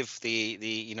wave, the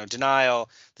denial,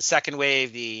 the second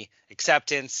wave, the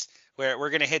acceptance, where we're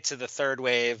going to hit to the third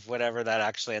wave, whatever that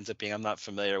actually ends up being. I'm not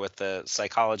familiar with the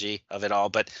psychology of it all,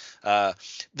 but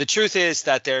the truth is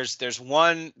that there's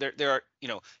one there are,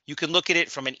 you can look at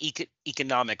it from an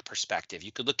economic perspective,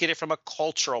 you could look at it from a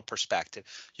cultural perspective,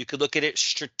 you could look at it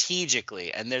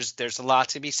strategically, and there's a lot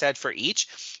to be said for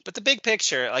each. But the big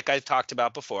picture, like I talked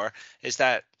about before, is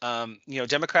that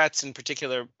Democrats, in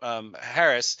particular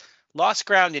Harris, lost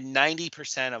ground in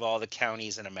 90% of all the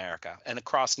counties in America and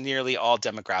across nearly all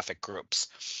demographic groups.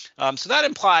 So that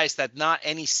implies that not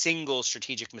any single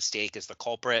strategic mistake is the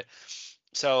culprit.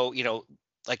 So,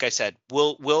 like I said,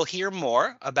 we'll hear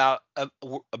more about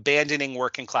abandoning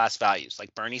working class values.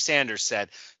 Like Bernie Sanders said,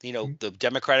 the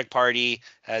Democratic Party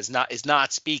is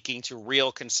not speaking to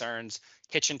real concerns,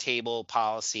 kitchen table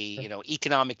policy,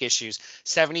 economic issues.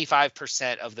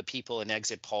 75% of the people in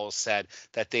exit polls said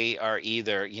that they are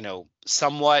either,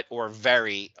 somewhat or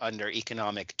very under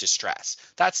economic distress.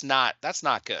 That's not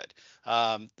good.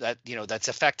 That's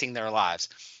affecting their lives.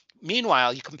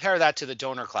 Meanwhile, you compare that to the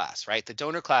donor class, right? The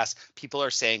donor class, people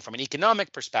are saying from an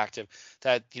economic perspective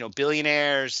that,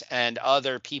 billionaires and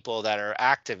other people that are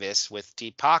activists with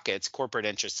deep pockets, corporate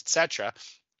interests, et cetera,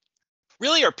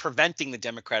 really are preventing the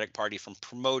Democratic Party from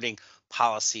promoting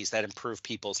policies that improve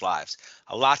people's lives.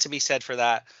 A lot to be said for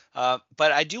that.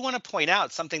 But I do want to point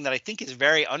out something that I think is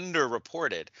very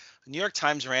underreported. The New York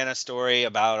Times ran a story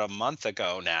about a month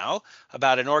ago now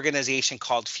about an organization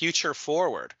called Future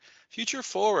Forward. Future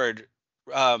Forward,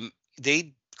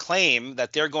 they claim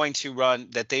that they were going to run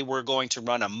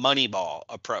a Moneyball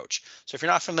approach. So if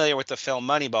you're not familiar with the film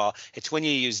Moneyball, it's when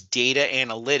you use data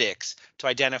analytics to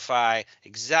identify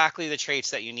exactly the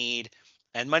traits that you need.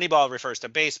 And Moneyball refers to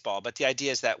baseball, but the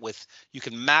idea is that you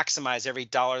can maximize every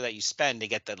dollar that you spend to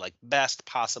get the best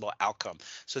possible outcome.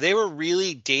 So they were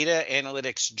really data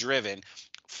analytics driven,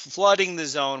 flooding the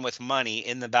zone with money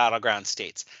in the battleground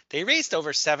states. They raised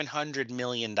over $700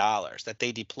 million that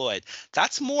they deployed.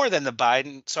 That's more than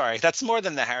that's more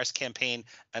than the Harris campaign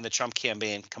and the Trump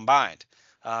campaign combined.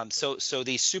 So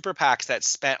these super PACs that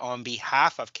spent on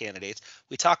behalf of candidates,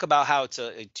 we talk about how it's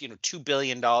a $2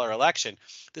 billion election.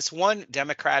 This one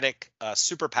Democratic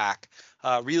super PAC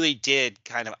really did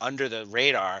kind of under the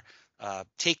radar have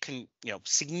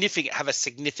a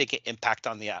significant impact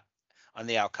on the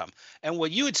outcome. And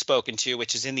what you had spoken to,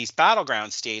 which is in these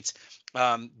battleground states,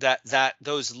 that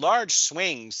those large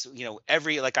swings,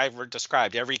 like I've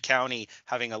described, every county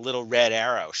having a little red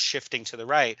arrow shifting to the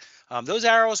right, those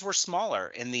arrows were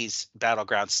smaller in these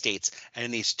battleground states and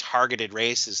in these targeted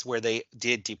races where they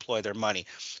did deploy their money.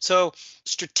 So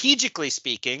strategically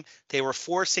speaking, they were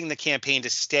forcing the campaign to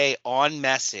stay on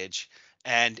message.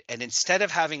 And instead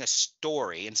of having a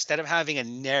story, instead of having a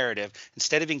narrative,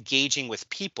 instead of engaging with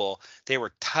people, they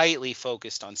were tightly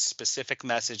focused on specific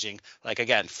messaging, like,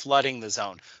 again, flooding the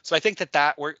zone. So I think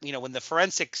that when the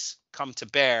forensics come to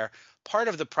bear, part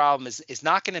of the problem is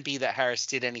not going to be that Harris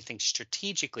did anything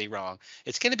strategically wrong.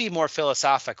 It's going to be more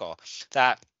philosophical,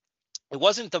 that it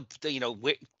wasn't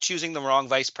choosing the wrong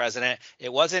vice president.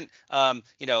 It wasn't not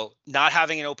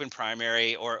having an open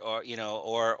primary or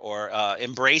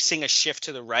embracing a shift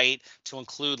to the right to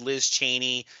include Liz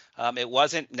Cheney. It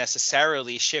wasn't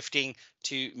necessarily shifting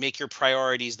to make your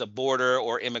priorities the border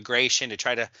or immigration to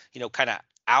try to kind of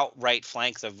outright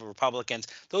flank the Republicans.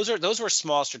 Those were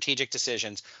small strategic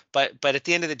decisions, but at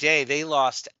the end of the day, they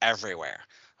lost everywhere.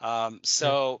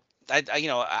 So.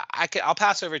 I'll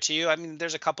pass over to you. I mean,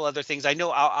 there's a couple other things. I know.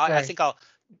 I think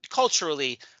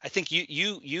culturally, I think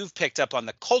you've picked up on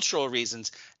the cultural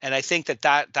reasons, and I think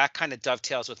that kind of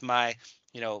dovetails with my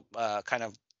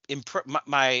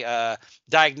my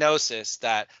diagnosis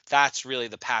that that's really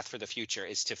the path for the future,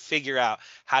 is to figure out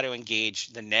how to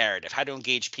engage the narrative, how to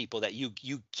engage people that you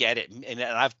get it, and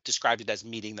I've described it as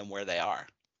meeting them where they are.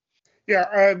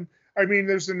 Yeah. I mean,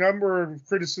 there's a number of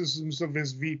criticisms of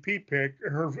his VP pick,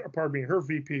 her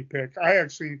VP pick. I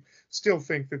actually still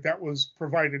think that was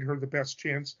provided her the best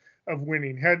chance of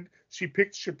winning. Had she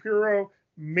picked Shapiro,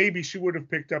 maybe she would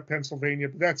have picked up Pennsylvania,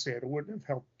 but that's it. It wouldn't have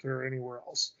helped her anywhere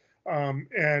else. Not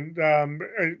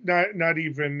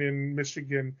even in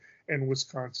Michigan and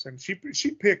Wisconsin. She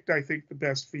picked, I think, the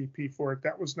best VP for it.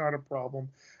 That was not a problem.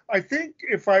 I think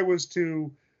if I was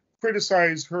to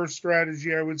criticize her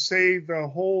strategy, I would say the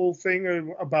whole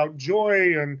thing about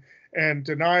joy and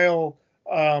denial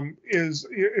it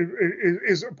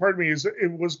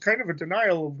was kind of a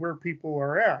denial of where people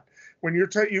are at. When you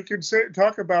can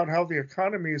talk about how the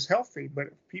economy is healthy, but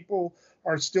if people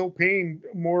are still paying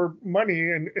more money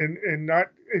and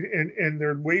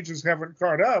their wages haven't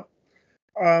caught up,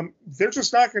 they're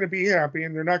just not going to be happy,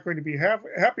 and they're not going to be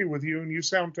happy with you, and you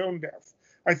sound tone deaf.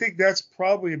 I think that's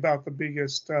probably about the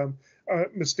biggest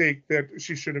mistake that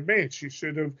she should have made. She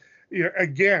should have,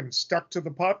 again, stuck to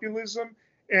the populism.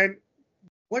 And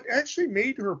what actually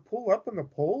made her pull up in the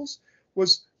polls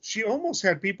was she almost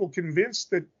had people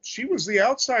convinced that she was the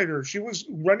outsider. She was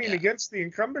running against the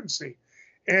incumbency.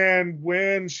 And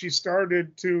when she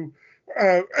started to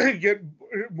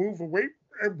move away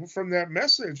from that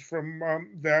message, from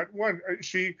that one,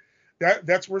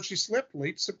 that's where she slipped,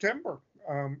 late September.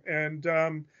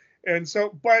 And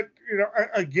so, but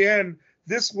again,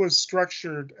 this was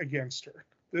structured against her.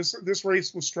 This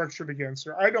race was structured against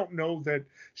her. I don't know that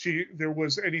there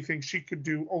was anything she could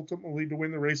do ultimately to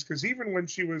win the race, because even when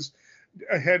she was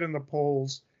ahead in the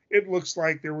polls, it looks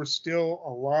like there were still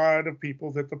a lot of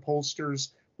people that the pollsters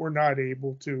were not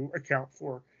able to account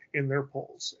for in their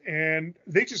polls, and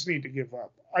they just need to give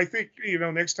up. I think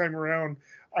next time around,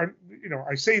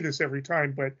 I say this every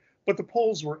time, but the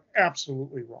polls were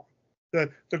absolutely wrong.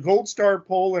 The Gold Star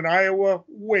poll in Iowa,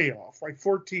 way off, like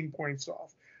 14 points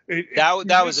off.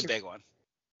 That was a big one.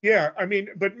 Yeah, I mean,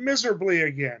 but miserably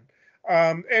again.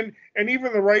 And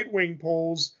even the right wing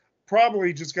polls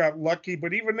probably just got lucky,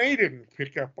 but even they didn't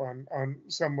pick up on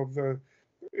some of the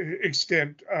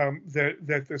extent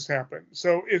that this happened.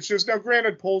 So it's just, now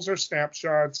granted, polls are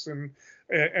snapshots and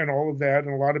all of that,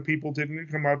 and a lot of people didn't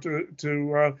come out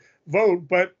to vote.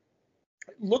 But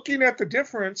looking at the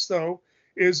difference, though,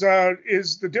 is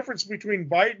the difference between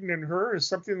Biden and her is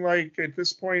something like, at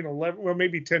this point, 11, well,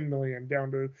 maybe 10 million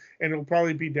down to, and it'll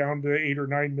probably be down to 8 or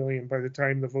 9 million by the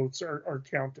time the votes are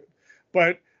counted.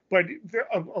 But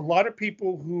a lot of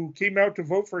people who came out to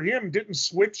vote for him didn't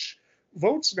switch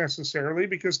votes necessarily,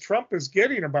 because Trump is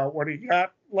getting about what he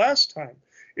got last time.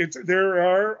 There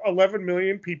are 11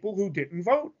 million people who didn't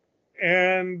vote.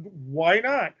 And why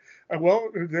not? Well,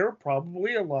 there are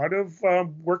probably a lot of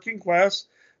working class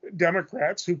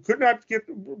Democrats who could not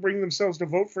bring themselves to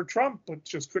vote for Trump, but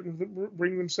just couldn't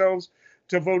bring themselves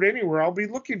to vote anywhere. I'll be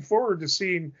looking forward to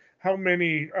seeing how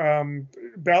many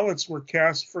ballots were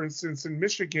cast, for instance, in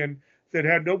Michigan, that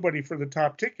had nobody for the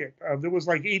top ticket. There was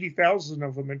like 80,000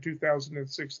 of them in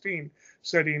 2016,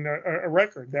 setting a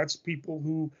record. That's people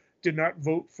who did not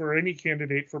vote for any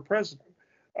candidate for president.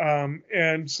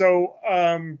 And so,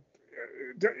 I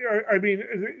mean,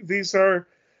 these are,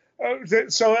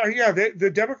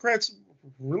 the Democrats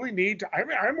really need to,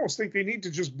 I almost think they need to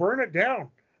just burn it down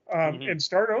and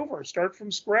start over, start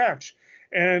from scratch.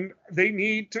 And they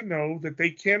need to know that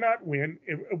they cannot win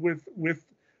with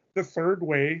the third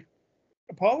way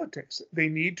politics. They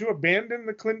need to abandon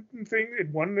the Clinton thing. It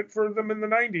won it for them in the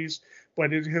 90s,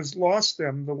 but it has lost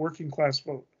them the working class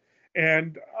vote.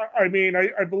 And I mean,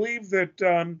 I believe that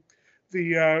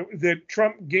that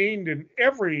Trump gained in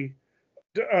every,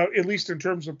 at least in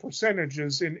terms of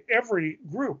percentages, in every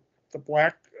group. The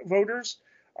black voters,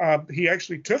 he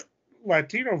actually took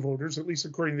Latino voters, at least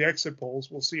according to the exit polls.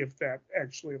 We'll see if that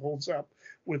actually holds up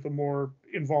with the more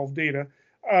involved data.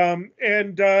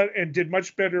 And did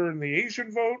much better in the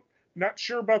Asian vote. Not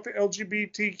sure about the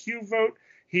LGBTQ vote.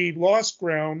 He lost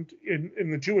ground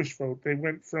in the Jewish vote. They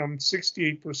went from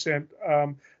 68%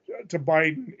 to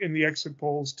Biden in the exit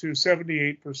polls to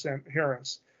 78%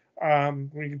 Harris.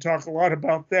 We can talk a lot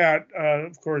about that.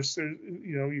 Of course,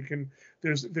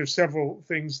 there's several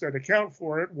things that account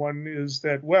for it. One is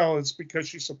that, well, it's because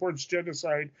she supports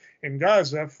genocide in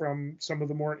Gaza, from some of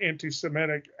the more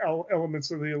anti-Semitic elements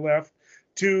of the left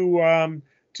to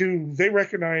they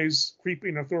recognize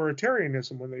creeping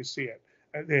authoritarianism when they see it.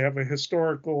 They have a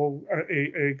historical,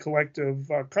 a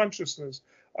collective consciousness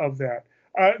of that.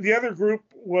 The other group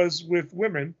was with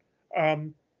women.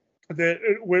 She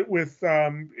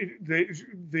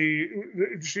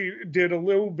did a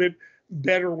little bit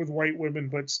better with white women,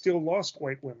 but still lost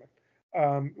white women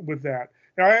with that.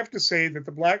 Now, I have to say that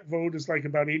the black vote is like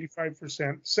about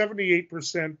 85%,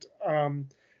 78%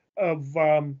 of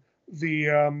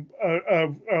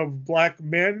black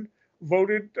men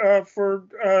voted for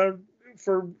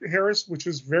Harris, which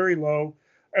is very low,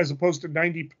 as opposed to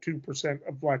 92%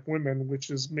 of black women, which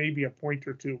is maybe a point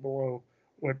or two below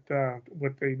what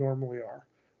they normally are.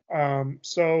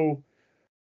 So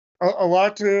a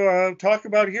lot to talk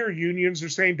about here. Unions are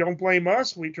saying, don't blame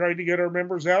us. We tried to get our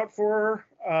members out for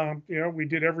her. We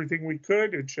did everything we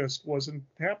could. It just wasn't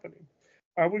happening.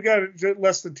 We got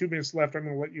less than 2 minutes left. I'm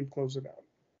going to let you close it out.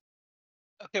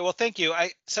 Okay, well, thank you.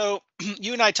 So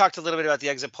you and I talked a little bit about the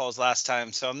exit polls last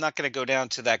time, so I'm not going to go down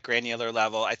to that granular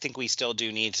level. I think we still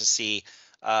do need to see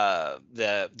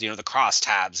the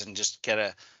crosstabs and just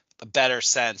get a better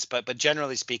sense. But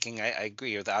generally speaking, I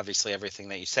agree with obviously everything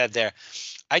that you said there.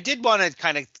 I did want to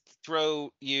kind of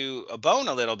throw you a bone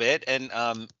a little bit, and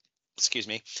excuse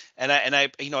me, and I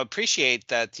appreciate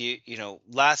that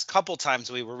last couple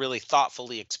times we were really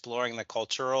thoughtfully exploring the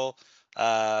cultural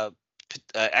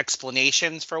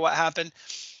explanations for what happened.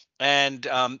 And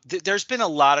there's been a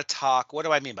lot of talk. What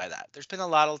do I mean by that? There's been a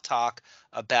lot of talk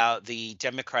about the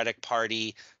Democratic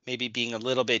Party maybe being a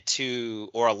little bit too,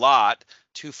 or a lot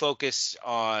too focused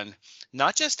on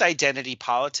not just identity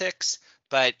politics,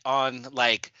 but on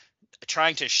like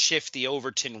trying to shift the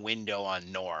Overton window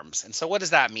on norms. And so what does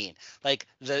that mean? Like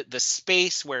the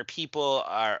space where people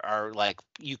are like,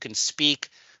 you can speak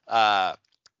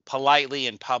politely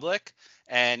in public,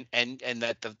 and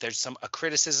that there's a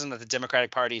criticism that the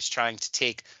Democratic Party is trying to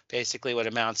take basically what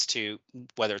amounts to,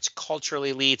 whether it's cultural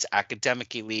elites, academic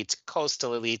elites,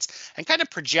 coastal elites, and kind of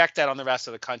project that on the rest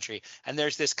of the country. And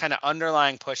there's this kind of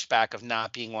underlying pushback of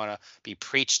not being want to be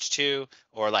preached to,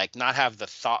 or like not have the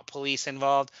thought police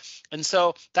involved. And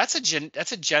so that's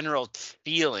a general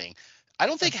feeling. I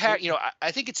don't think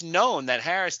I think it's known that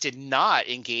Harris did not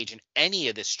engage in any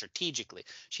of this strategically.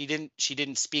 She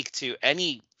didn't speak to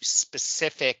any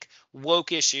specific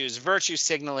woke issues, virtue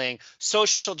signaling,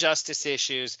 social justice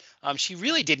issues. She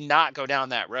really did not go down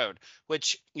that road,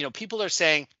 which people are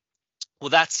saying,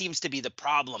 well, that seems to be the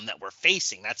problem that we're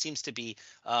facing. That seems to be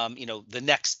the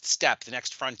next step, the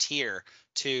next frontier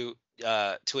to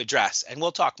address, and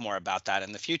we'll talk more about that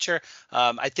in the future.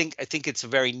 I think it's a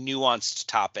very nuanced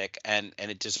topic, and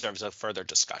it deserves a further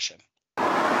discussion.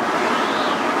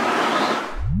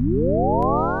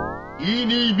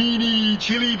 Eeny, meeny,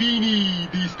 chili beany,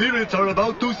 the spirits are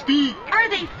about to speak. Are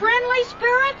they friendly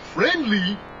spirits?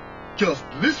 Friendly? Just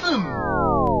listen.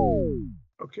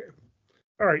 Okay.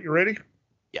 All right, you ready?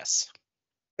 Yes.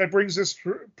 That brings us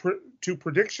to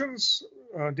predictions.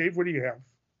 Dave, what do you have?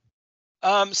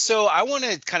 So I want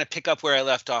to kind of pick up where I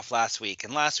left off last week.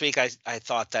 And last week I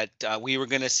thought that we were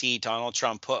going to see Donald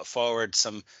Trump put forward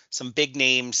some big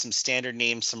names, some standard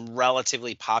names, some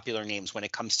relatively popular names when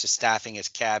it comes to staffing his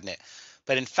cabinet.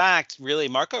 But in fact, really,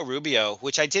 Marco Rubio,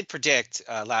 which I did predict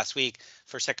last week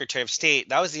for Secretary of State,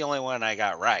 that was the only one I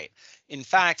got right. In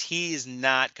fact, he's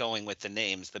not going with the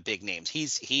names, the big names.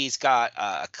 He's got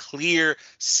a clear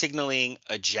signaling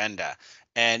agenda.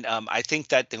 And I think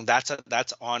that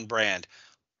that's on brand.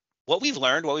 What we've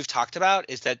learned, what we've talked about,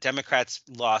 is that Democrats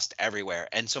lost everywhere.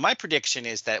 And so my prediction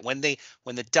is that when the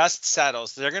dust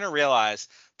settles, they're going to realize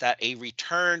that a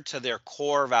return to their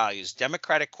core values,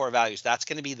 Democratic core values, that's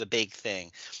going to be the big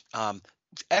thing.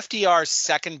 FDR's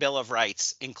second Bill of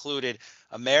Rights included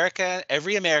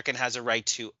every American has a right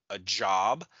to a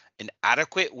job, an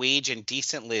adequate wage and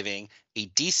decent living, a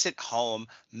decent home,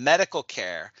 medical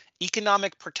care,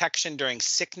 economic protection during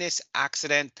sickness,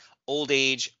 accident, old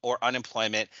age, or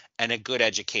unemployment, and a good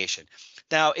education.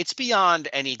 Now, it's beyond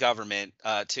any government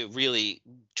to really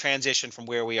transition from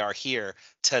where we are here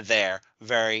to there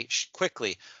very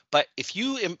quickly. But if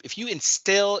you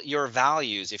instill your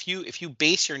values, if you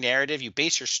base your narrative, you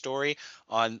base your story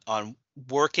on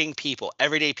working people,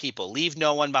 everyday people, leave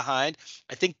no one behind,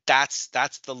 I think that's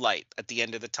the light at the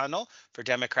end of the tunnel for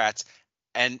Democrats.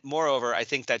 And moreover, I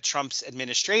think that Trump's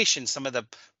administration, some of the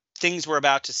things we're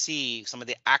about to see, some of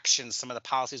the actions, some of the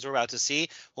policies we're about to see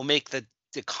will make the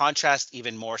contrast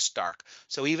even more stark.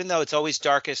 So even though it's always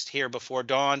darkest here before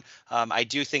dawn, I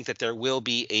do think that there will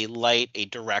be a light, a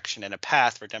direction, and a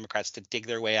path for Democrats to dig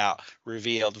their way out,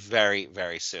 revealed very,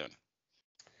 very soon.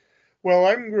 Well,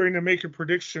 I'm going to make a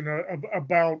prediction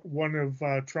about one of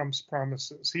Trump's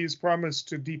promises. He's promised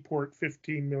to deport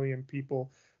 15 million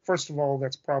people. First of all,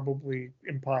 that's probably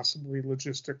impossibly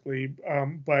logistically,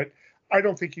 but I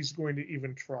don't think he's going to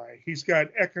even try. He's got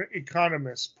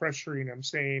economists pressuring him,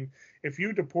 saying, if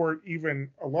you deport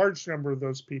even a large number of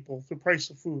those people, the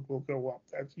price of food will go up.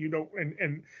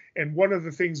 And one of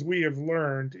the things we have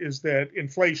learned is that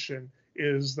inflation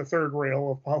is the third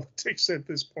rail of politics at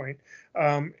this point.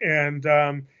 And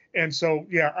so,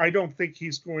 yeah, I don't think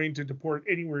he's going to deport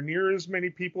anywhere near as many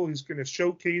people. He's going to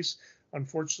showcase.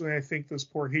 Unfortunately, I think those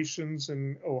poor Haitians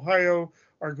in Ohio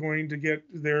are going to get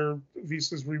their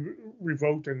visas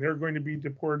revoked, and they're going to be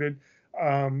deported.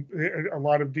 A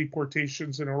lot of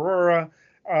deportations in Aurora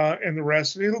and the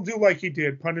rest. And he'll do like he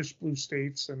did, punish blue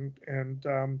states and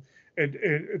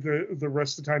the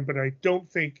rest of the time. But I don't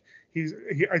think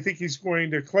I think he's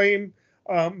going to claim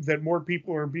that more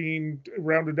people are being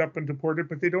rounded up and deported,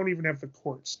 but they don't even have the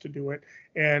courts to do it.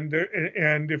 And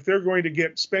if they're going to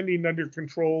get spending under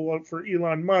control for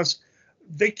Elon Musk,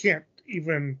 they can't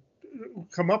even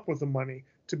come up with the money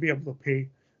to be able to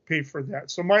pay for that.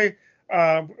 So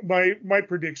My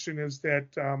prediction is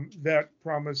that that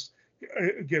promise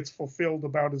gets fulfilled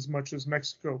about as much as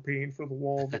Mexico paying for the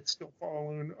wall that's still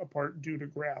falling apart due to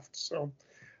graft. So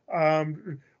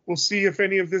we'll see if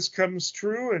any of this comes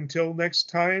true. Until next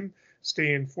time,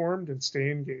 stay informed and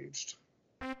stay engaged.